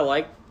I kind of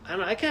like. I don't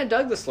know. I kind of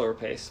dug the slower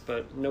pace,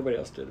 but nobody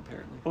else did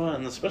apparently. Well,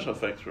 and the special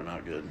effects were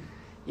not good.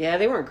 Yeah,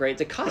 they weren't great.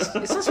 The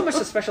it's not so much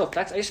the special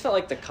effects. I just felt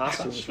like the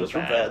costumes were Costumes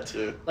bad. were bad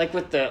too. Like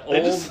with the They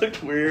old. just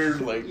looked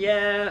weird. Like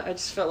Yeah, I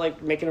just felt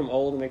like making them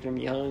old and making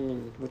them young,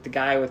 and with the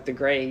guy with the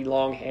gray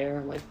long hair,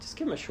 I'm like, just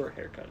give him a short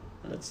haircut.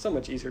 That's so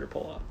much easier to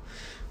pull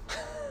off.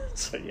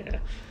 So yeah,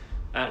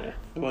 I don't know.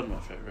 it wasn't my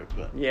favorite,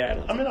 but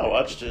Yeah, I mean, I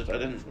watched it.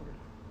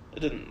 It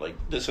didn't like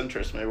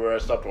disinterest me where I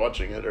stopped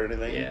watching it or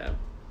anything. Yeah,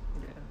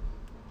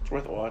 It's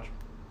worth a watch.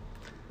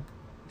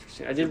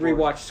 interesting. I did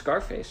rewatch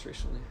Scarface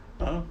recently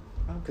Oh,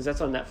 because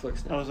that's on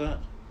Netflix how now. was that?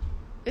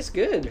 It's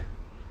good.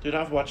 Dude,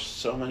 I've watched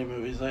so many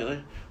movies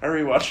lately. I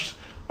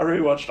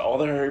rewatched all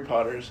the Harry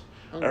Potters.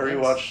 Oh, I nice.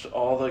 rewatched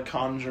all the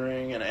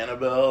Conjuring and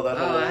Annabelle. That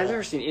whole I've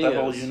never seen any that of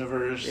whole those.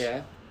 universe.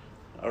 Yeah.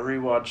 I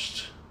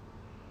rewatched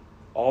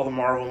all the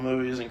Marvel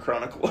movies in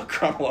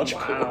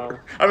chronological Wow.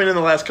 order. I mean, in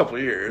the last couple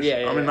of years.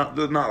 Yeah, I mean, yeah. not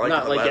like Not in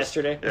the like last,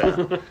 yesterday.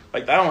 Yeah,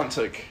 like that one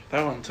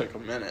took a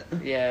minute.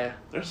 Yeah.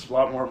 There's a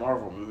lot more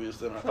Marvel movies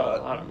than I A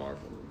thought. lot of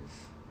Marvel movies.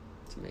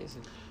 It's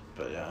amazing.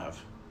 But yeah,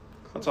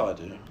 that's all I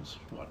do is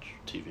watch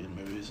TV and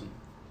movies and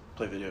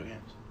play video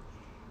games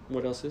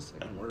What else is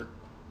there? and work.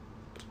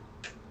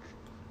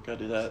 Gotta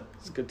do that.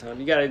 It's a good time.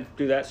 You gotta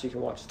do that so you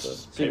can watch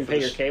so you can pay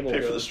your cable Pay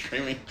for the bills.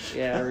 streaming.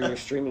 Yeah, or your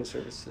streaming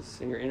services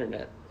and your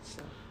internet.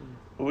 So.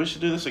 Well, we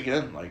should do this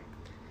again, like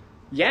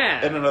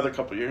Yeah. in another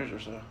couple years or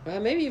so.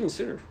 Maybe even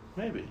sooner.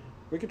 Maybe.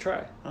 We could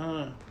try.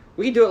 Uh,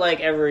 We could do it like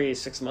every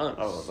 6 months.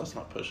 oh, let's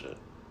not push it.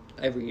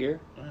 Every year,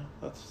 Yeah,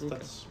 that's Okay.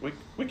 that's we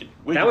could.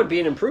 That would be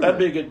an improvement.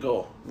 That'd be a good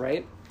goal.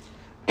 right?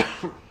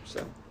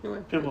 So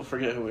anyway, People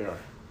forget who we are,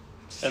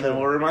 it's and true. then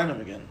we'll remind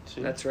them again.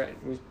 See, That's right.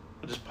 we'll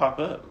just pop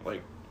up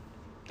like.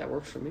 That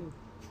works for me.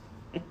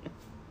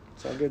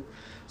 It's all good.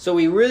 So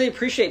we really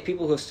appreciate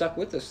people who have stuck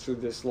with us through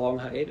this long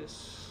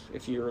hiatus.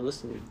 If you were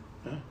listening,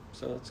 Yeah,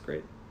 so that's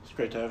great. it's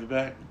great to have you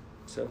back.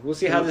 So we'll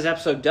see how this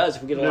episode does.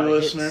 If we get a lot New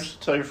of listeners,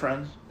 hits. tell your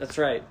friends. That's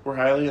right. We're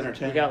highly We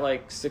entertaining. got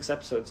like 6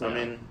 episodes now I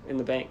mean- in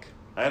the bank.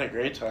 I had a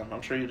great time.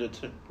 I'm sure you did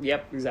too.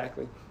 Yep,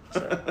 exactly.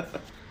 So.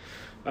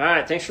 All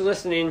right, thanks for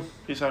listening.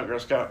 Peace out, Girl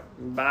Scout.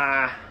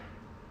 Bye.